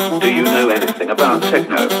 do you know anything about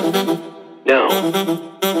techno? No.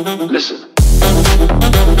 Listen.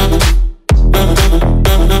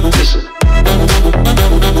 Listen.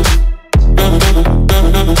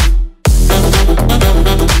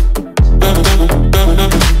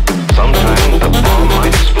 Sometimes the bomb might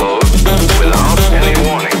explode without any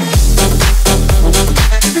warning.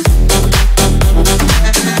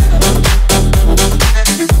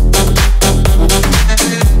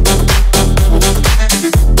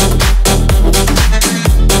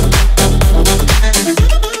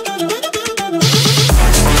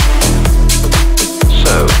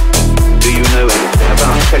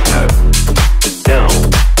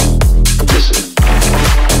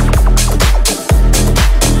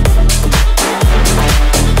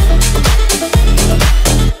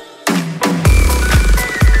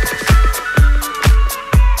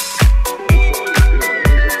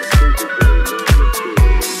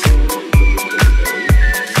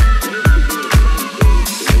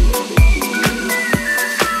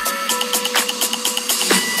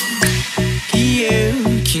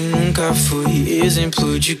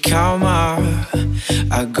 Exemplo de calma,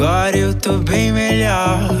 agora eu tô bem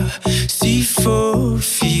melhor. Se for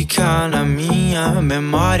ficar na minha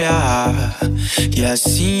memória, e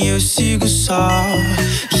assim eu sigo só.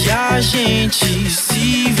 E a gente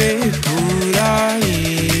se vê por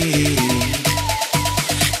aí.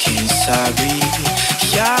 Quem sabe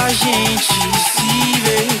que a gente se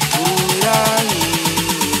vê por aí.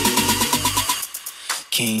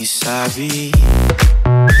 Quem sabe.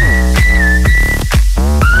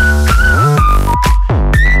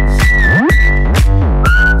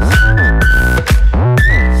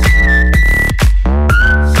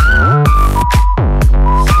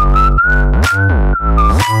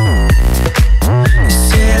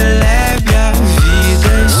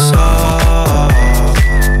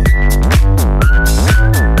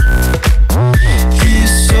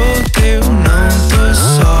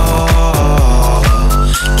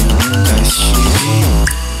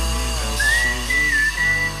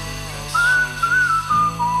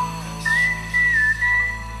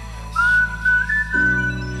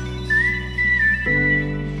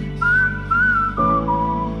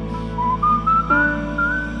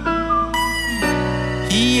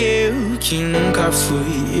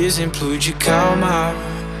 Fui exemplo de calma,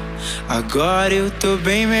 agora eu tô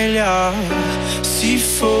bem melhor. Se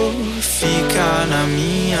for ficar na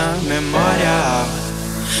minha memória,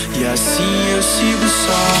 e assim eu sigo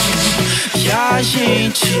só. E a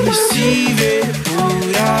gente se vê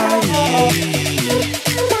por aí.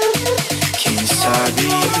 Quem sabe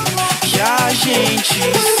que a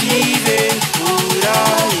gente se vê por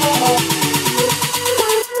aí.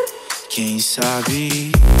 Quem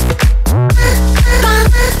sabe.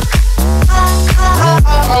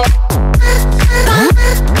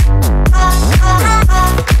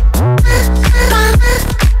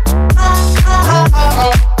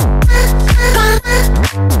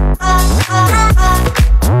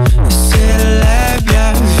 Celebre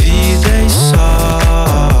a vida e só.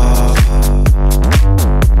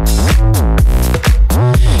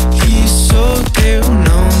 E solteiro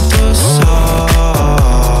não tô só.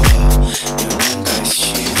 Eu nunca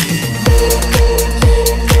estive.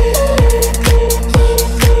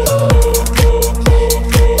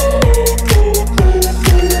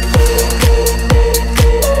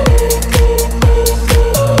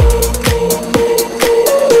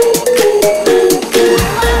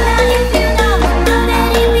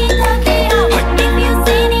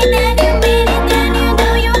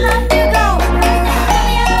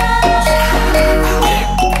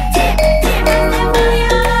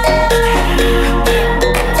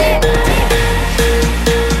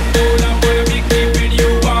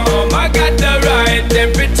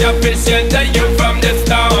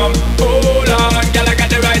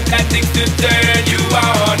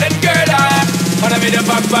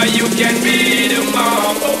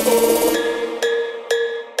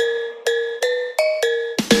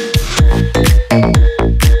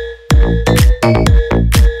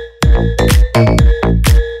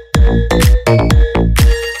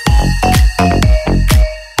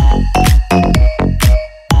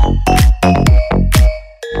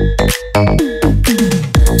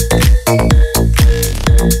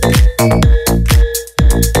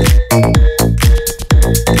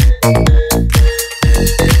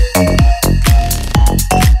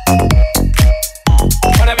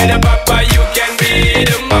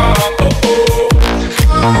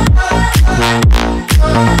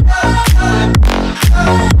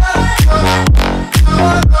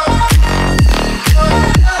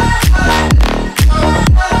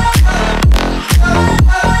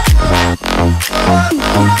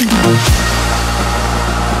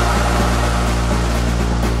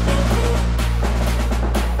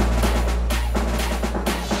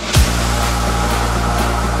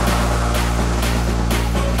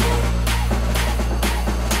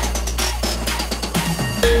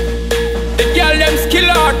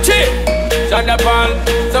 Shonda Paul.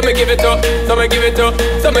 So me give it to, so me give it to,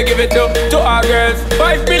 so me give it to our girls.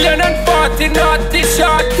 5 million and 40 naughty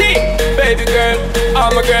shorty. Baby girl,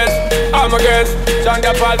 all my girls, all my girls.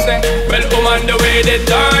 Shonda Paul say, well, on the way the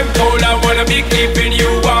time cold, I wanna be keeping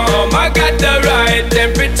you warm. I got the right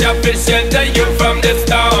temperature to shelter you from the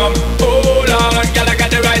storm. Hold on, girl, I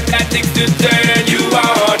got the right tactics to turn you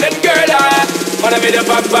on. And girl, I wanna be the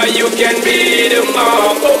papa, you can be the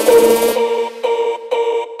mom. Oh, oh.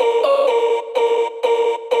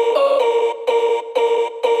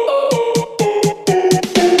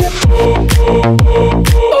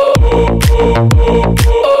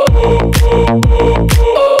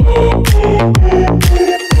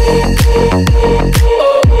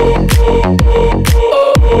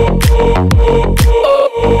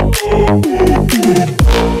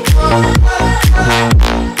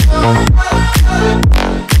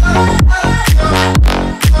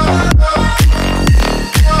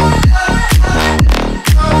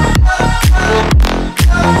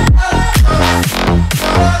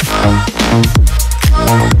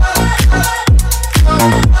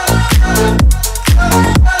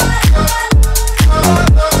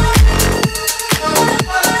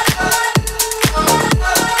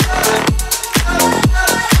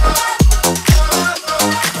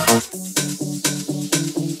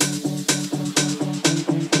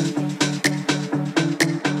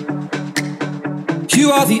 You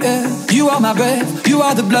are the air, you are my breath, you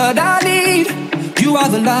are the blood I need. You are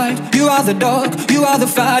the light, you are the dark, you are the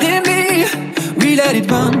fight in me. We let it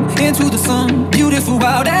run into the sun, beautiful,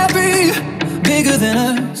 wild and free. Bigger than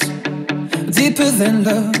us, deeper than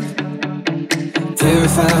love.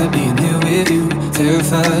 Terrified being here with you,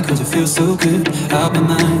 terrified cause it feels so good. Out my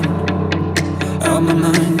mind, out my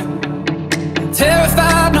mind.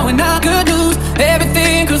 Terrified knowing I could lose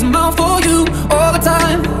everything cause I'm all for you all the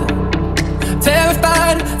time.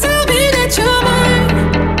 Terrified, tell me that you're mine.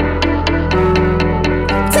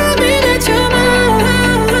 Tell me that you're mine.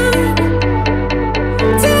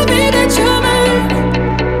 Tell me that you're mine.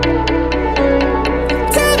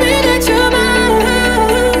 Tell me that you're mine.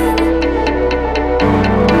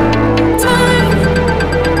 Time.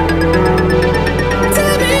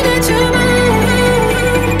 Tell me that you're mine.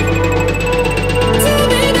 Tell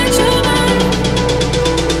me that you're mine.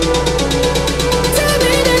 Tell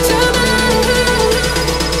me that you're mine.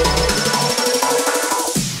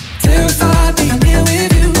 Terrified being here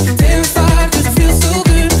with you, terrified cause it feels so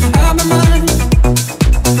good. Out my mind,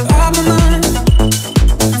 out my mind.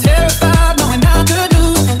 Terrified knowing I could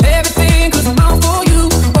lose everything cause I'm out for you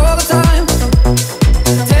all the time.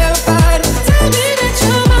 Terrified, tell me that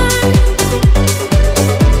you're mine.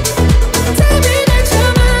 Tell me that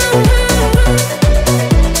you're mine.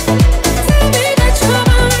 Tell me that you're mine. Tell me that you're mine.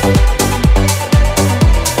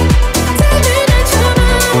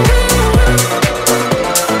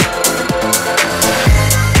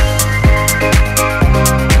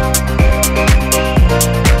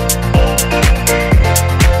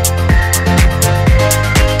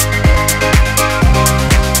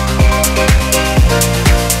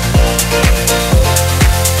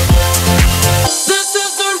 This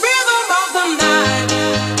is the rhythm of the night.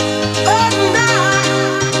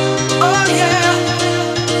 Oh yeah.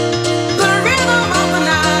 The rhythm of the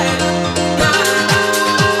night.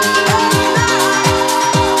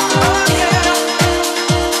 Oh yeah.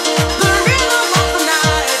 The rhythm of the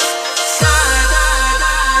night.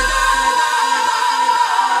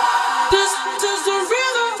 This is the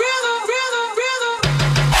rhythm.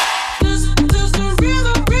 This is the rhythm. This is the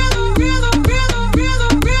rhythm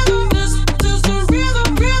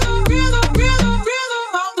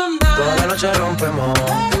of the night. Toda la noche rompemos,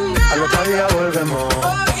 al otro día volvemos.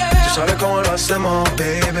 Tú sabes cómo lo hacemos,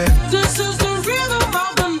 baby. This is the rhythm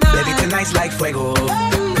of the night. Baby, tonight's like fuego.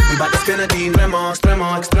 We bout to spin a team, extremo,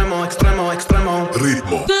 extremo, extremo, extremo, extremo.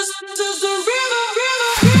 Ritmo. This is the rhythm.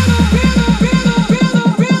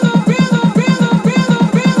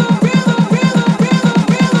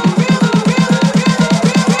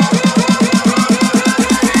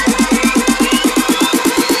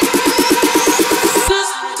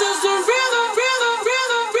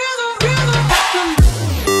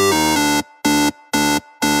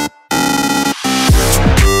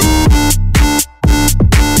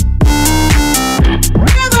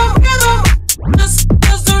 This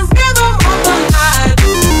is the rhythm of the night.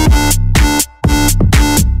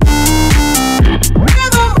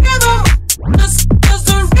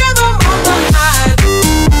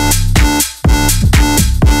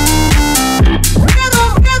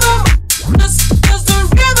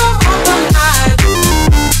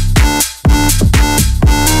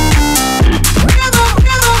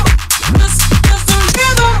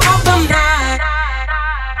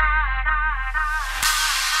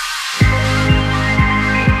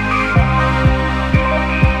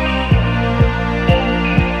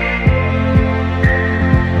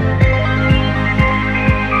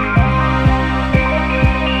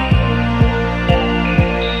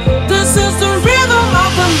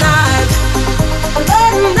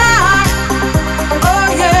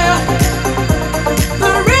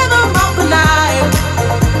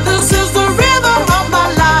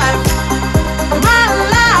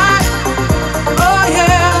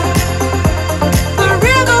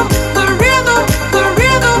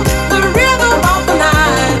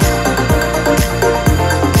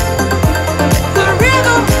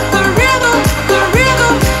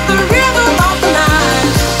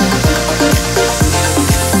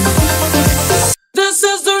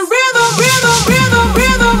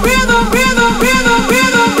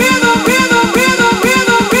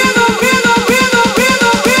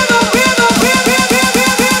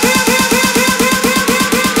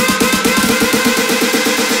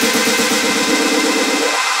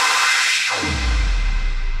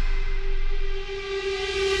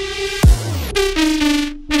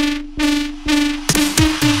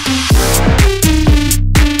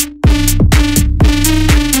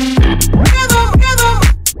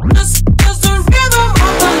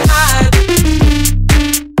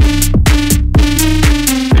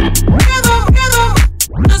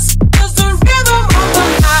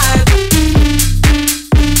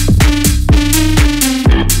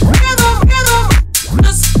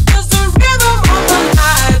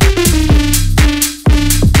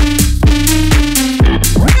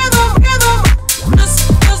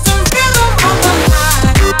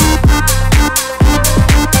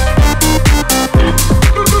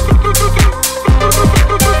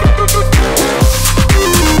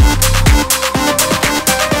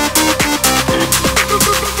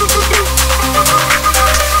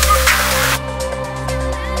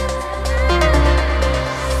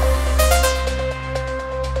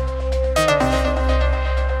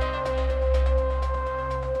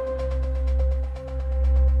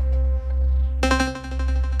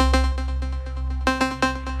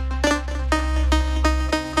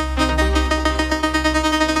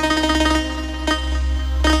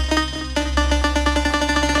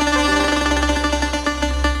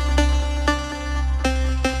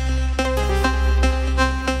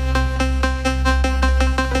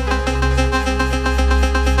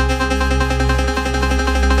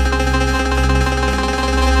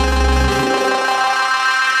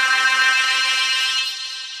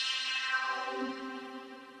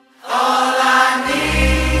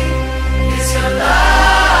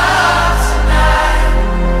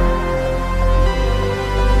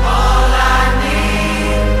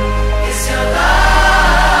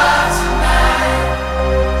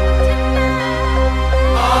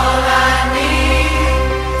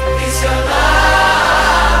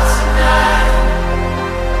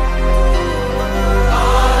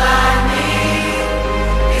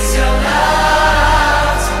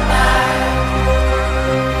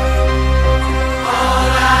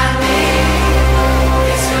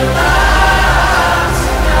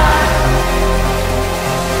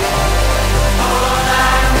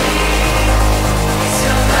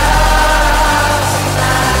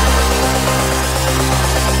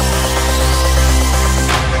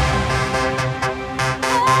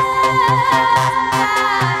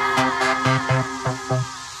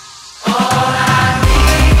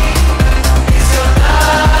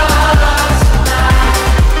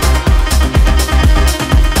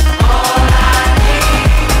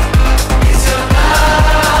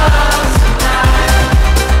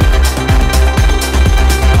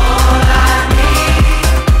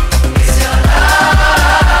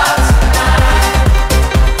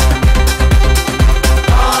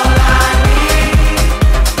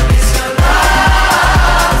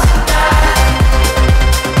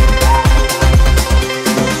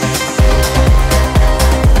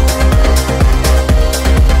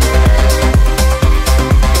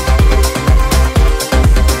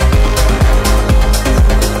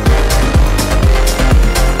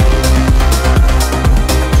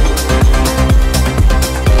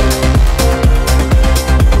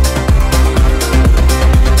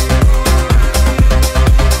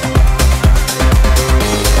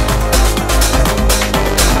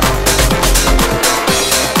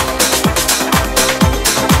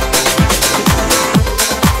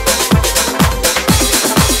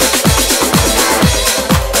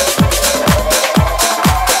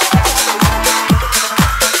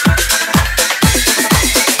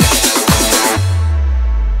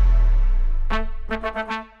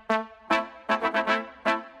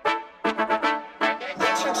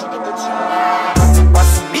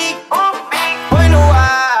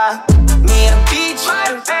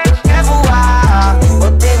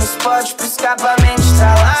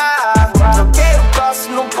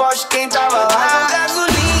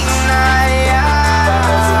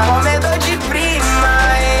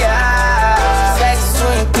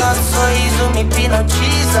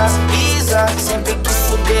 notícia. Isa, sempre quis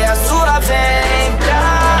fuder a sua. Vem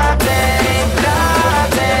pra, vem pra,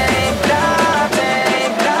 vem pra,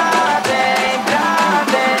 vem pra, vem pra, vem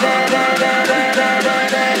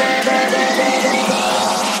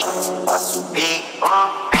pra subir,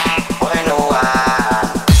 põe no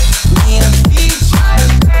ar. Minha bitch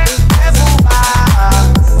quer voar.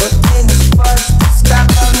 Botei nos postos,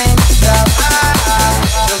 escapamento pra lá.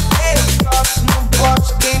 Joguei os copos no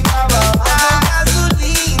pote, quem tava lá.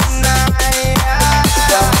 Gasolina,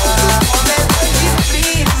 estamos no momento de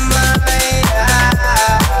prima.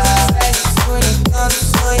 Segue sonhando,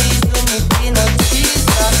 sorriso, me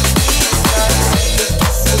hipnotiza. Sempre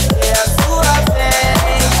quis fuder a sua vez.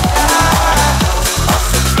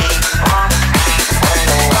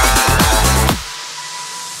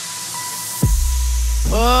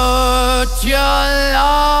 Put your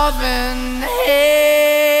loving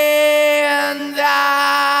hand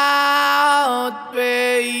out,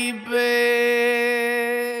 baby,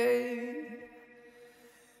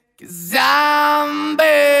 'cause I'm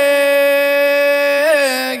begging.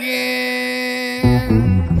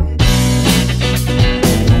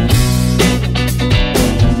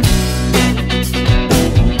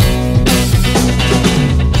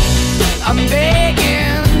 I'm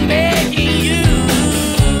begging, begging you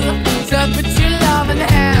to put your loving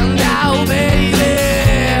hand out, baby.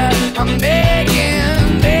 I'm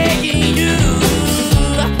begging, begging you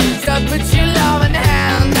to put your loving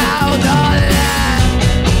hand out,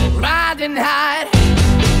 darling. Riding high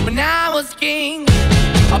when I was king,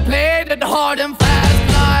 I played it hard and fast,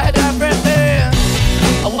 got everything.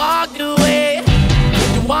 I walked away,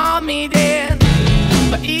 you want me then,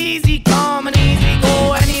 but easy come and easy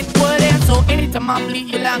go, and it wouldn't. So anytime I bleed,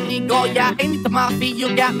 you let me go. Yeah, anytime I feel,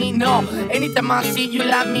 you got me, no. Anytime I see, you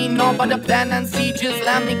let me know. But the plan and see, just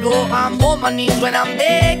let me go. I'm on my knees when I'm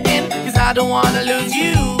begging, 'cause I don't wanna lose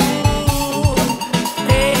you.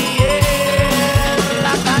 Hey, yeah,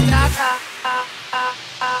 la, la, la, la.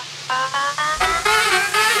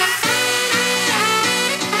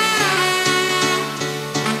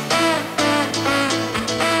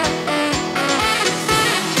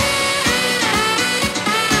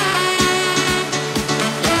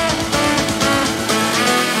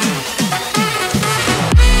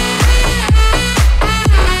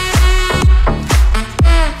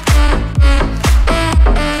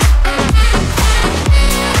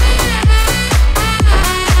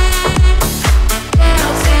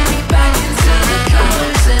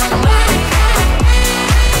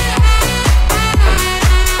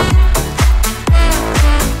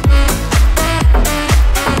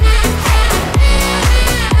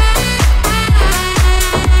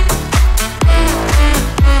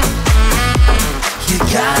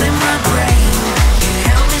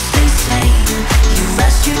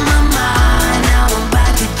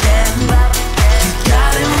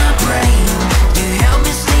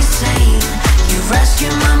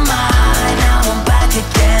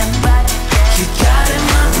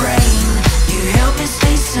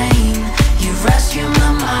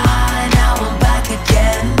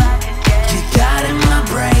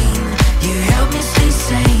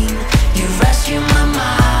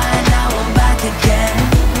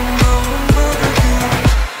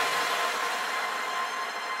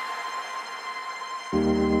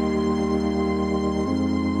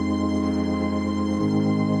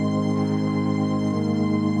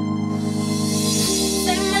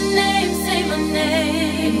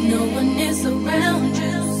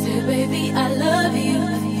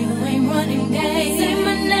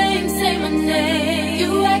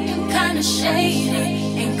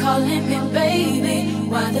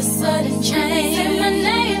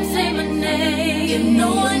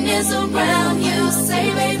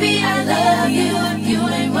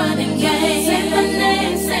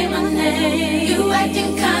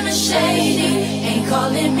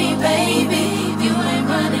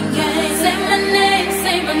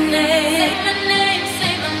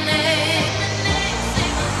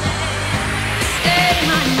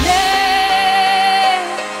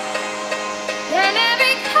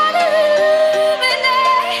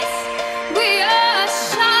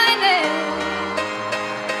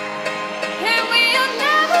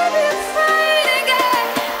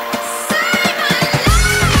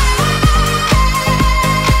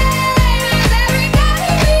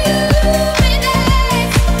 Everybody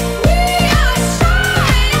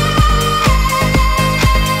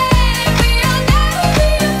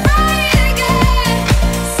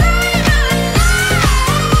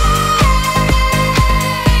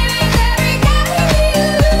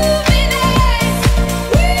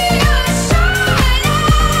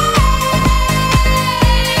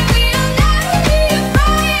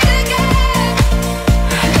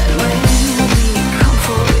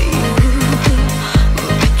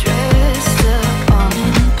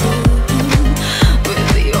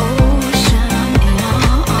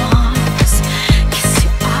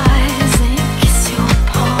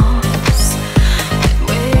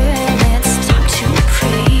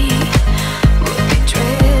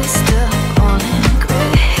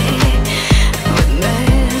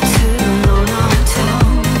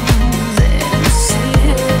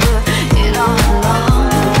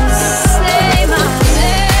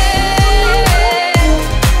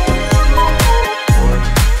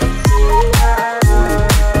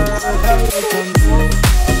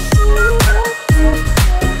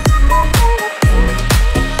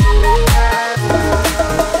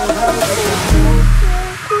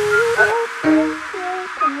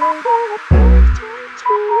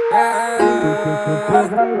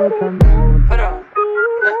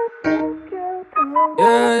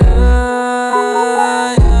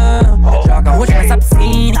Joga roxo nessa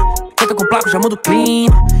piscina, canta com placo, já muda o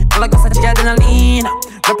clima. Ela gosta de adrenalina,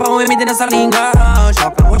 vai pra um MD nessa língua.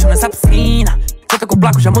 Joga roxo nessa piscina, canta com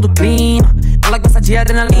placo, já muda o clima. Ela gosta de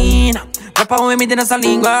adrenalina, vai pra um MD nessa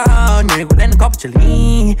língua. Mergulhando no copo de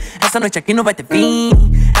lean, essa noite aqui não vai ter fim.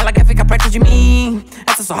 Ela quer ficar perto de mim,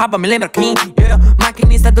 essa sua raba me lembra quem?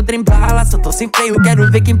 Maquinista do trem bala, se eu tô sem freio quero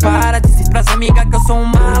ver quem para. Disse pras amigas que eu sou um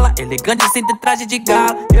mala, elegante sem ter traje de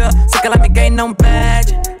gala. Sei que ela me quer e não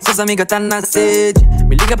pede, seus amigos tá na sede.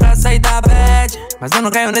 Me liga pra sair da bad, mas eu não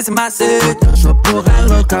caio nesse macete. Eu sou porra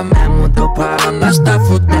louca mesmo, deu para nós tá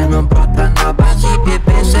fudendo. Brota na base,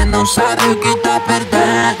 bebê, cê não sabe o que tá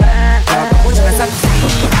perdendo. Joga roxo nessa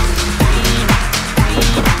piscina.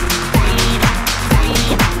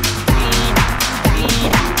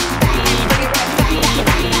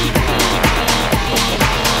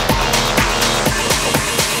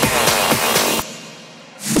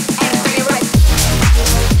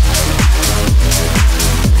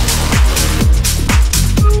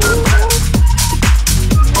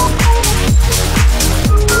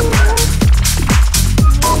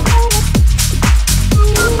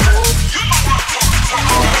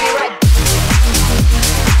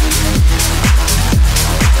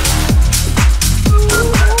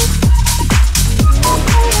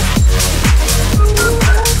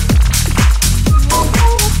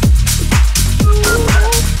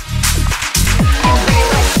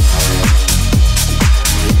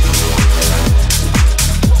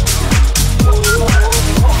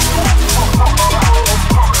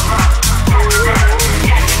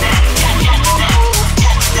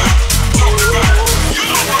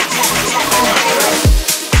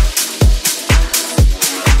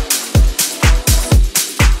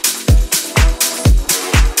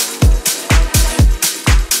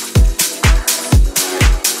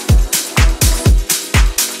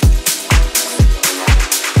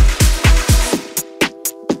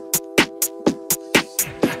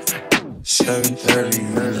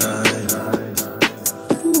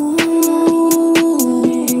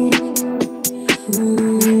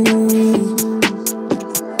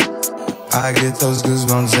 I get those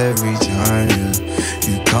goosebumps every time, yeah.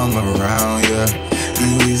 You come around, yeah. You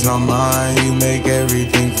ease my mind, you make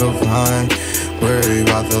everything feel fine. Worry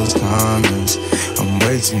about those comments, I'm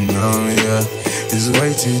way too numb, yeah. It's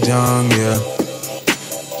way too dumb, yeah.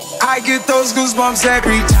 I get those goosebumps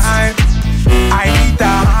every time. I need the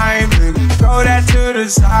Heimlich, throw that to the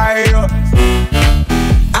side, yeah.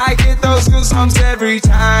 I get those goosebumps every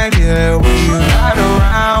time, yeah. When you're not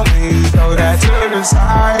around, when you throw that to the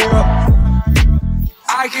side, yeah.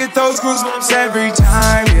 I get those goosebumps every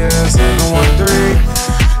time, yeah. 713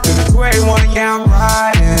 to the 281, yeah, I'm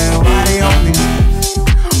riding. Why they on me?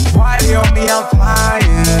 Why they on me? I'm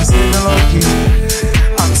flying, slipping low key.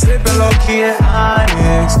 I'm slipping low key at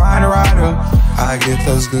Onyx, find a rider. I get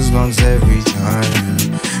those goosebumps every time, yeah.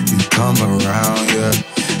 You come around, yeah.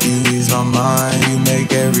 You ease my mind, you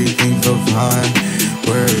make everything feel fine.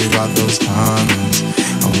 Worry about those comments,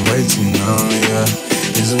 I'm way too numb, yeah.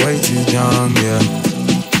 It's way too dumb, yeah.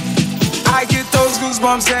 I get those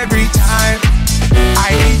goosebumps every time. I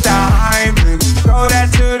need the Heimlich, throw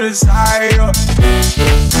that to the side, yeah.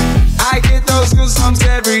 I get those goosebumps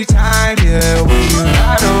every time, yeah. When you're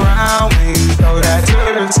not around, when you throw that to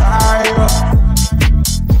the side, yeah.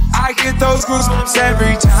 I get those goosebumps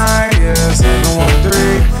every time, yeah. 713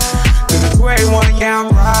 to the 281, yeah, I'm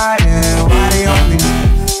riding. Why they on me?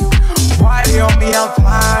 Why they on me? I'm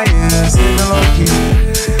flying, slipping low key.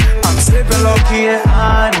 I'm slipping low key at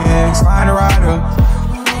Onyx, find a rider.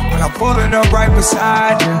 When I'm pulling up right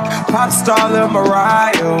beside you, pop star Lil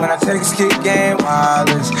Mariah. When I take a skit game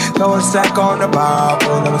wireless, throw a stack on the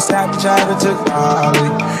Bible. Never Snapchat or took Molly.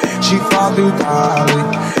 She fall through Dolly.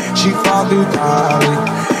 She fall through Dolly.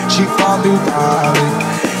 She fall through Dolly.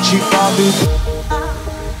 She fall through.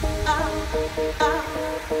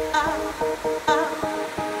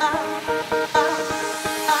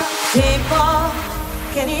 People,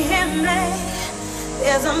 can you hear me?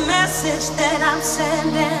 There's a message that I'm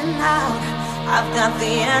sending out. I've got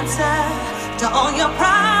the answer to all your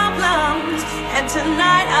problems, and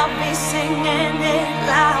tonight I'll be singing it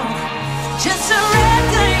loud. Just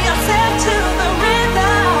surrender yourself to the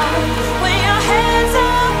rhythm. When your hands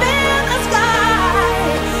up in the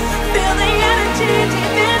sky, feel the energy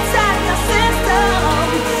deep inside your system,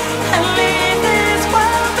 and leave this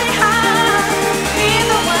world behind. Leave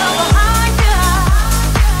the world behind you.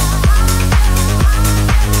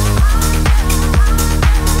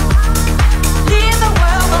 Leave the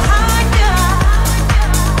world behind you.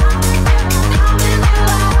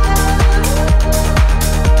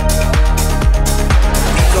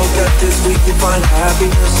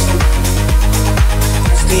 happiness.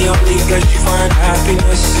 It's the only place you find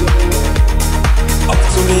happiness.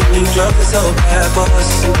 Ultimately, drugs are so bad for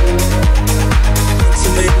us.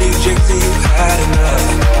 Ultimately, drinks till you had enough.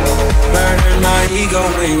 Murder my ego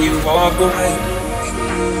when you walk away.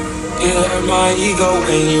 You hurt my ego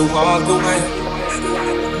when you walk away.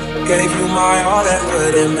 Gave you my all that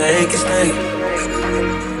wouldn't make it stay.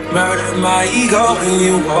 Murder my ego when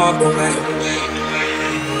you walk away.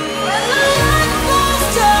 When the light falls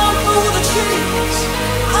down through the trees,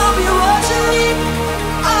 I'll be watching,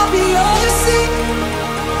 I'll be all you see.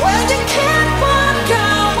 When you can't work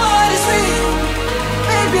out what is real,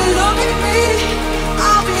 baby, look at me,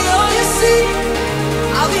 I'll be all you see.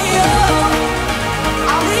 I'll be all,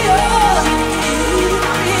 I'll be all,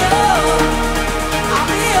 I'll be all, I'll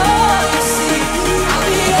be all you see. I'll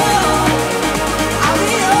be all, I'll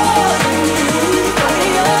be all, I'll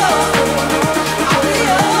be all, I'll be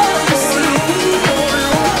all you see.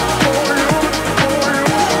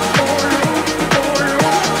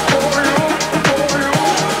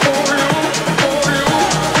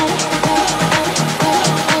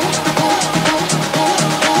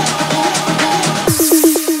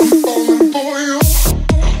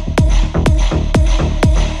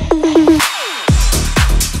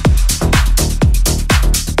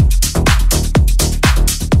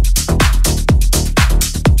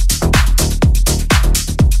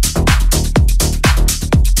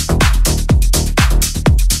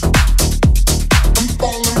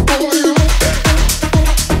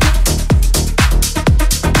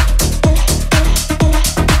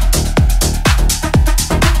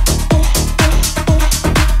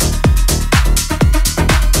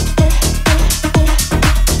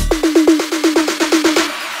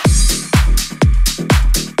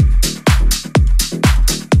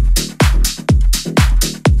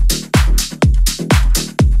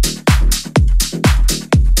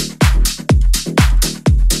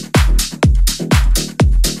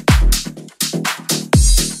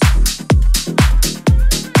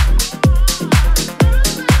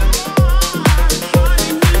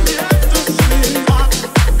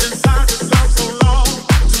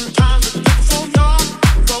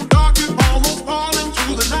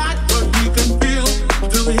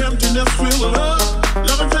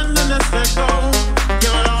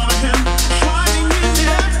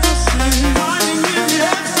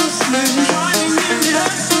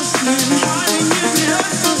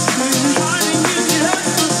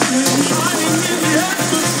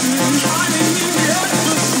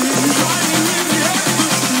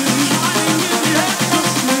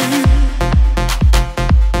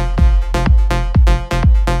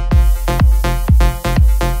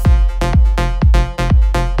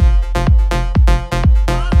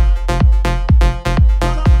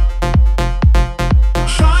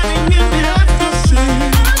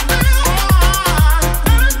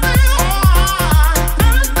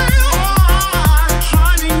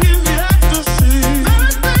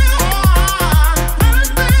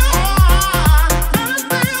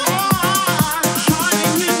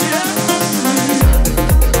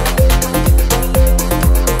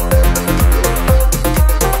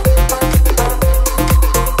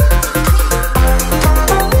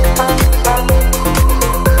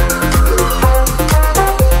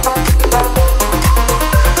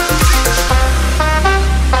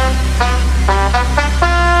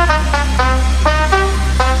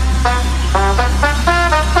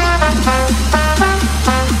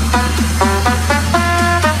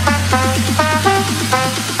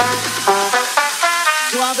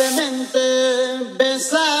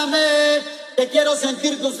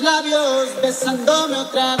 besándome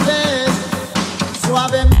otra vez,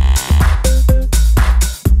 suavemente.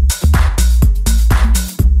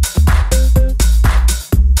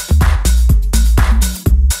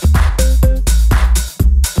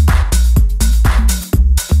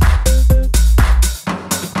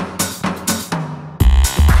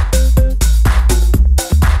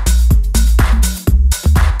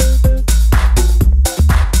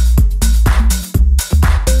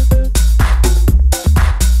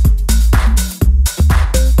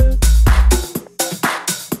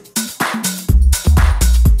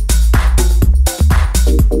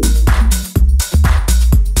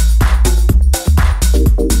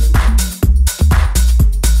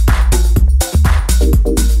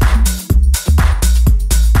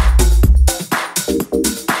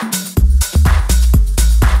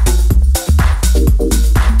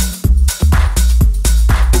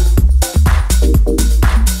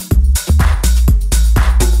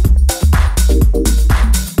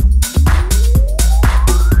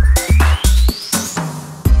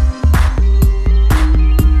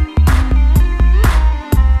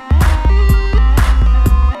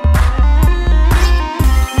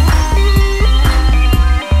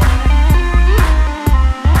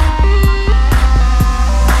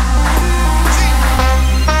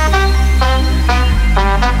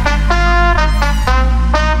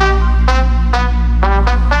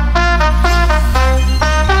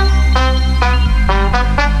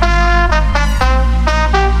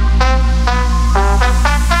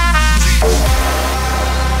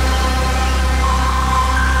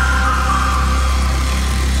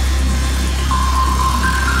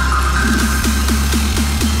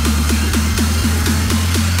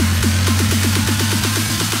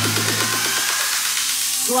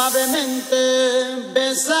 Suavemente,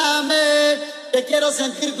 bésame, que quiero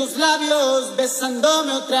sentir tus labios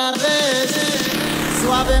besándome otra vez.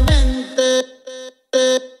 Suavemente.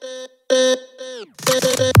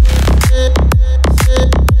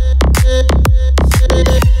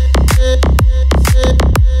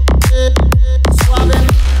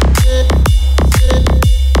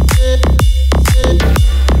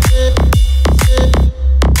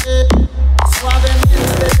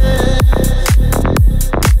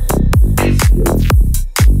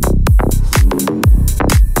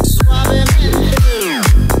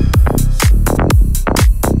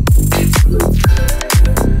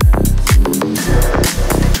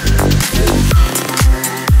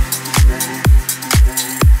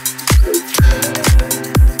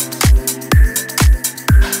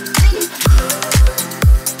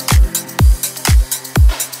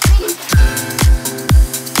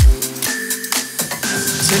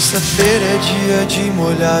 Sexta-feira é dia de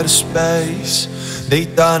molhar os pés,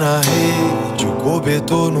 deitar na rede, o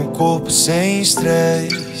cobertor no corpo sem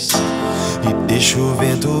estresse. E deixa o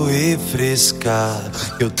vento refrescar.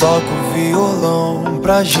 Eu toco violão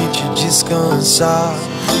pra gente descansar,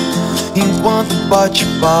 enquanto bate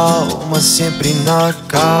palma, sempre na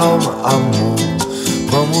calma. Amor,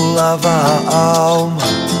 vamos lavar a alma.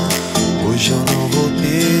 Hoje eu não vou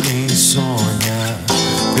ter insônia,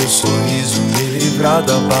 meu sorriso me livrar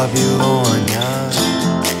da Babilônia.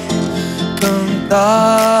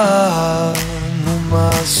 Cantar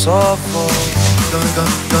numa só voz.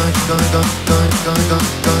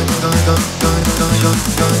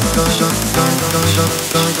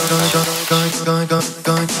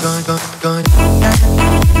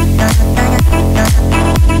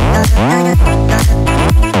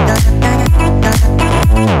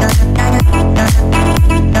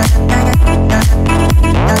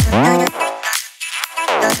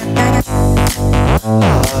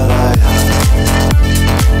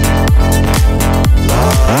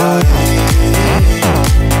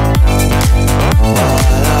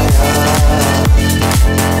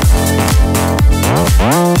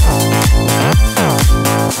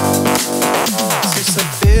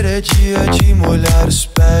 Sexta-feira é dia de molhar os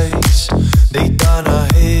pés, deitar na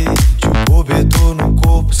rede, o cobertor no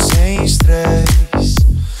corpo sem estresse.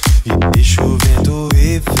 E deixa o vento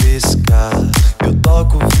refrescar. Eu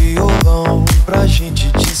toco violão pra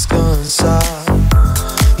gente descansar,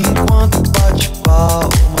 enquanto bate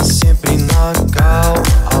palma, sempre na calma.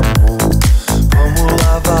 Amor, vamos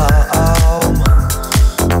lavar a alma.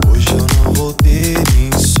 Hoje eu não vou ter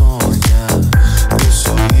insônia, meu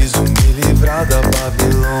sorriso me livrar da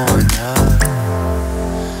Babilônia.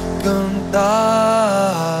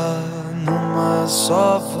 Cantar numa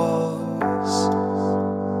só voz.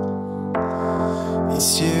 E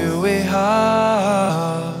se eu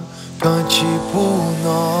errar, cante por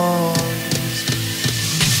nós.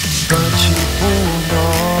 Cante por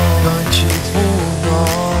nós, cante por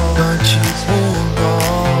nós, cante por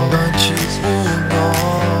nós, cante por nós,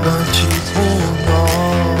 cante por nós,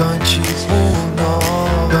 cante por nós,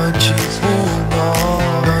 cante por nós,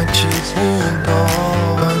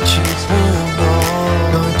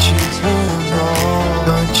 cante por nós, cante por nós, cante por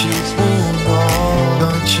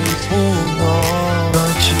nós, cante por nós,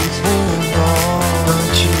 cante por nós,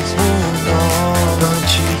 cante por nós,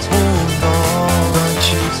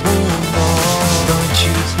 cante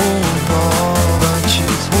por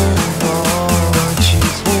nós,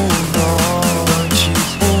 cante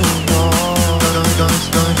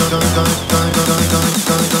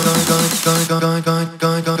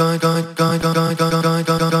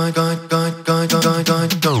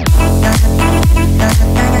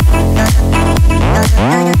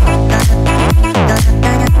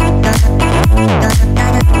por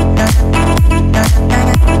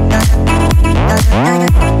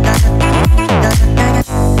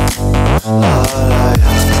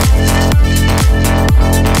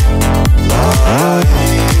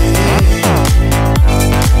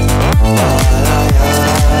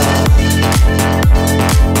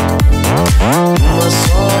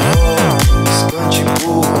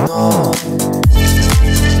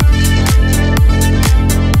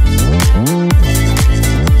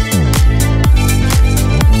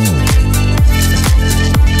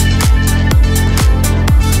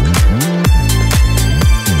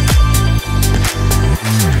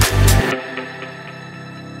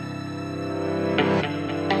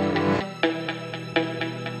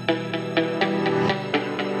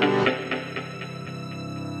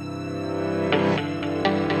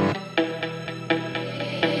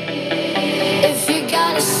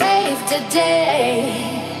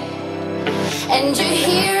And you're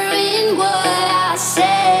hearing what I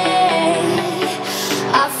say.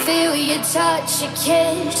 I your touch, your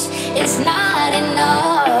kiss is not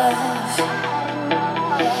enough.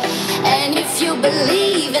 And if you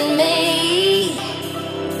believe in me,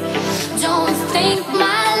 don't think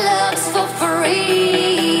my love's for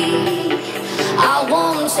free. I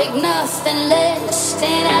won't take nothing less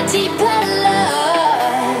than a deeper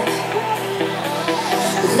love.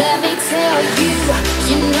 Let me tell you,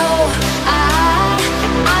 you know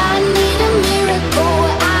I need a miracle.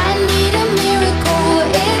 I need a miracle.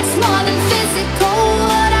 It's more than physical.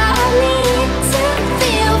 What I need to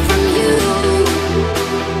feel from you.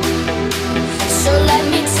 So let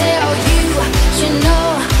me tell you, you know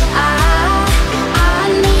I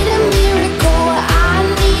need a miracle. I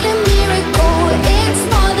need a miracle. It's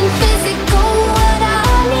more than physical. What I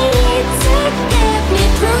need to get me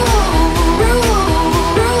through.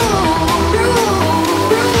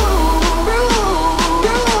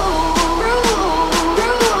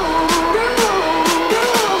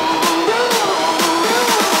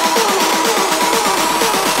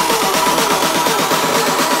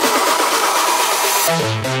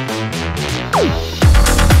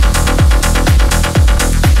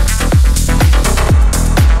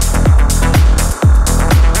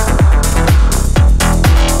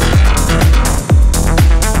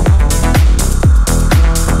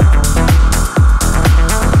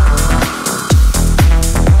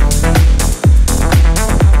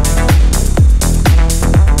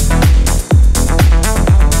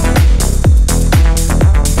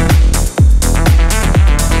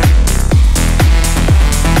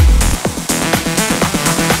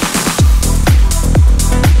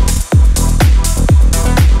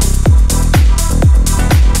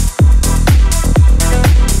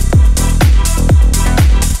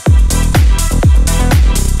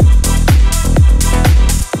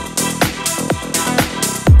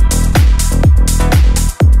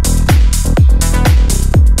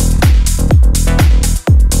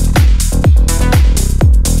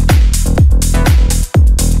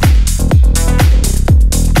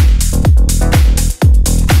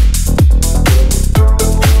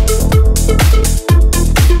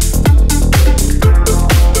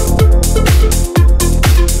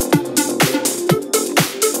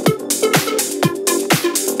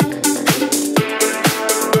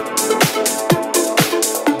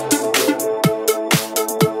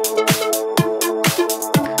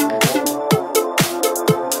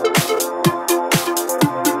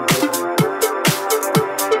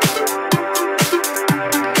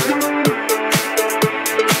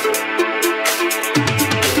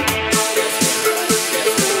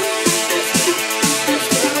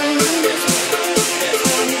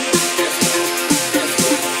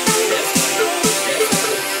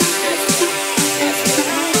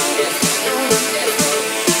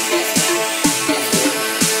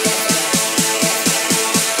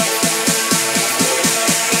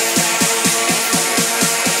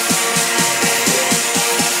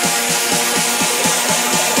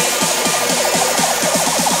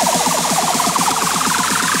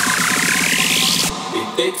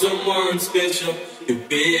 Special, you're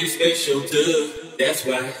very special too. That's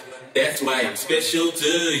why I'm special to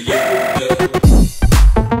you.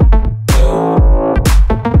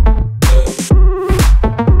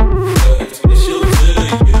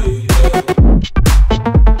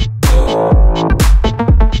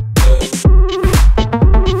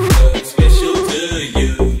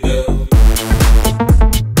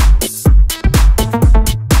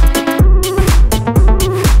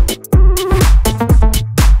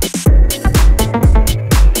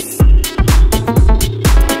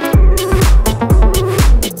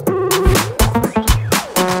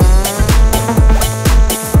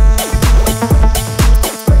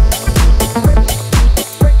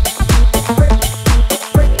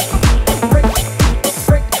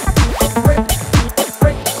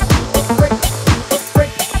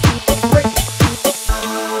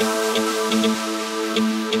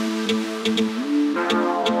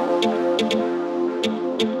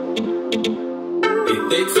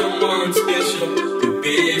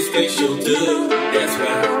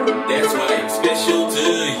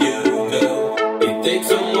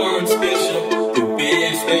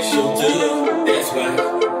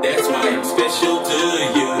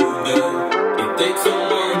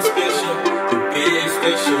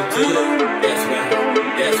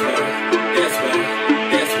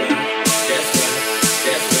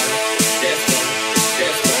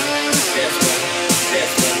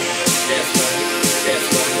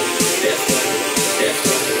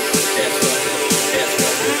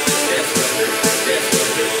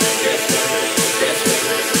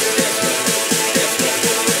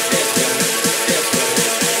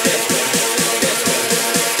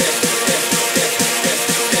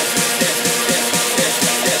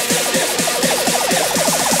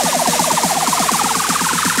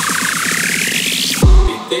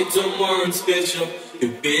 make someone special.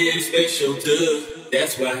 You're very special too.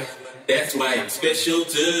 That's why I'm special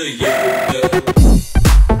to you.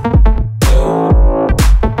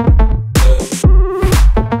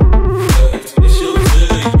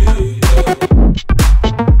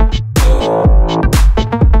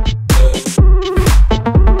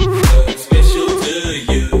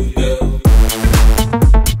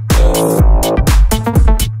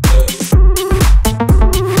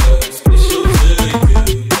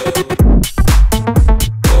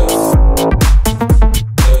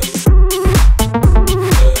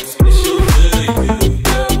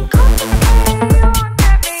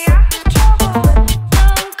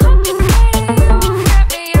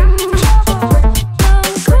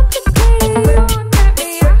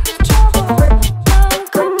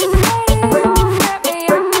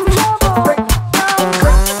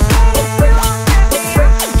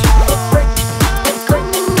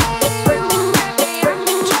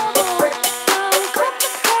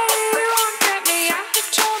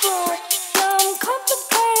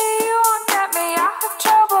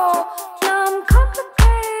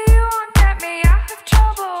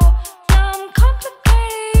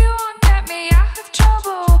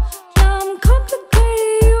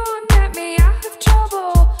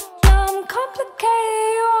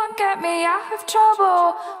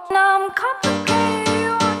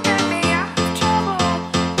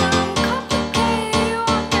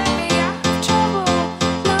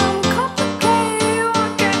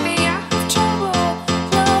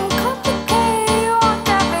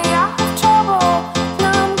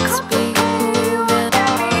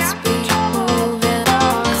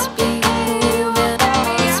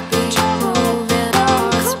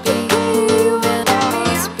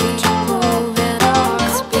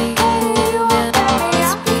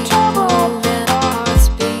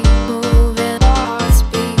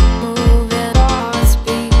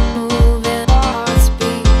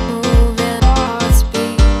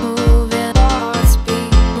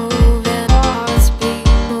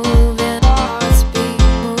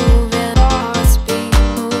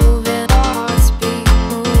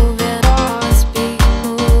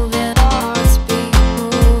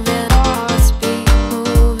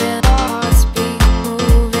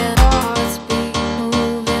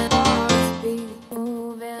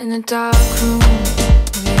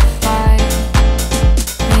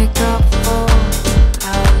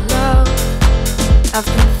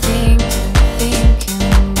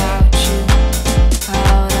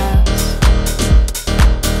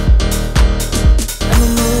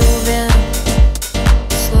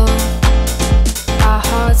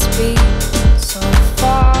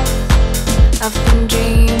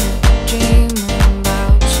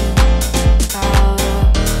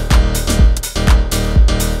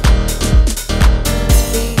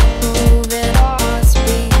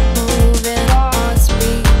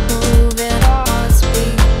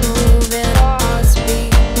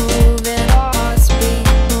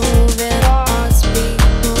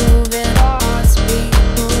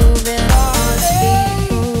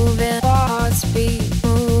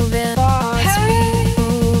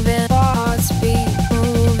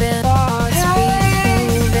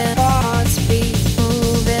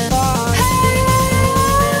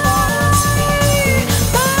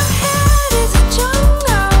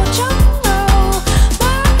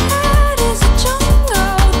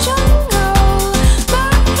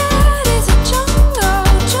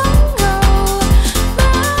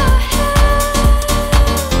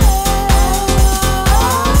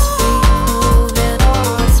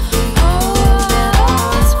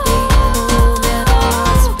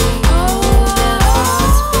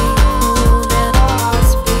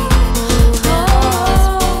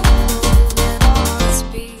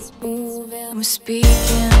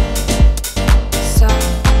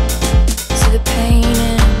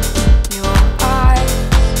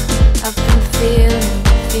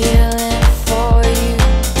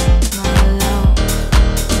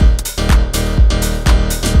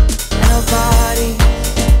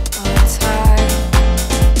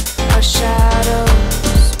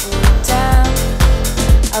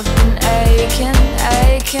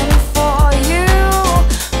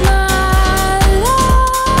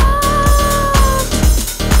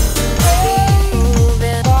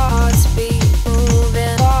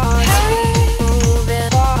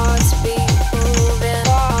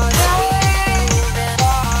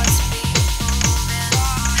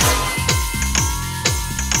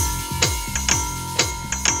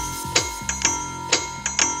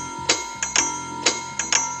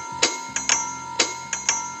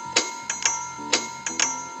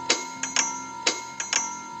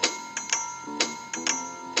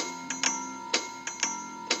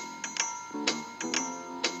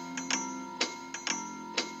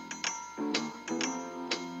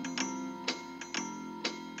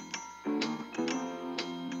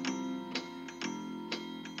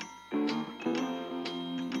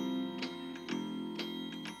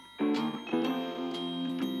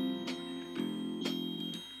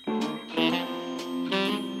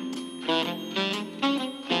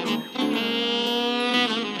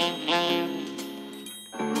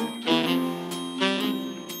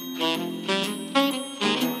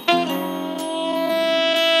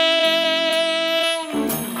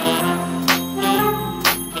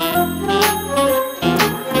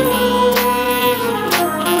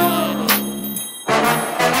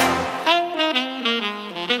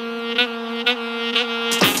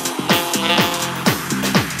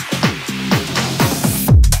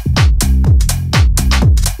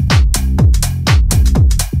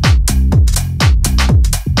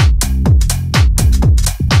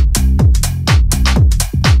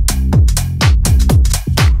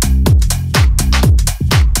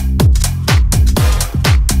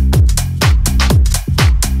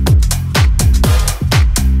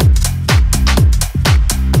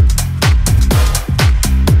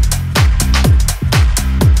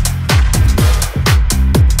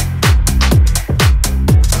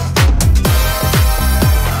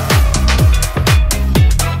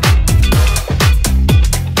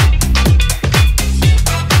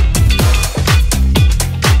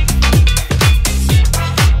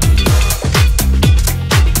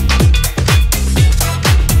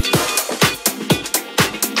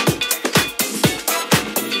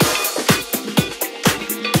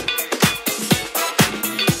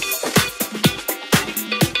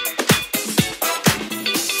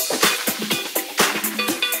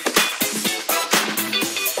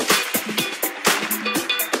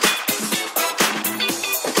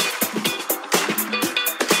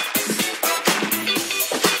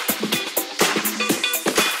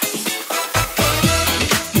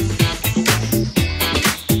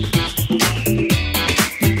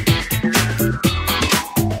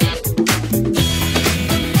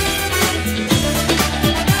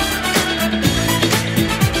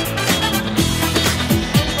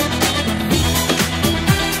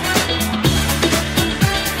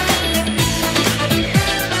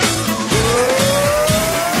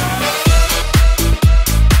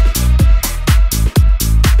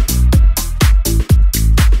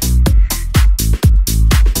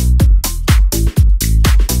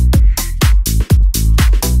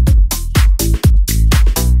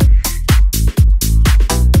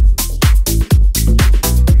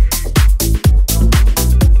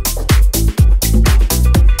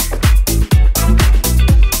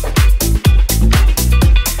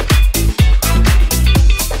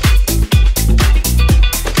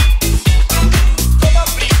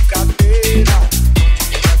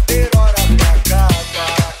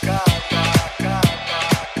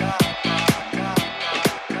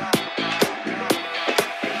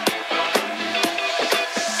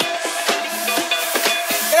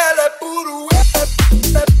 rule the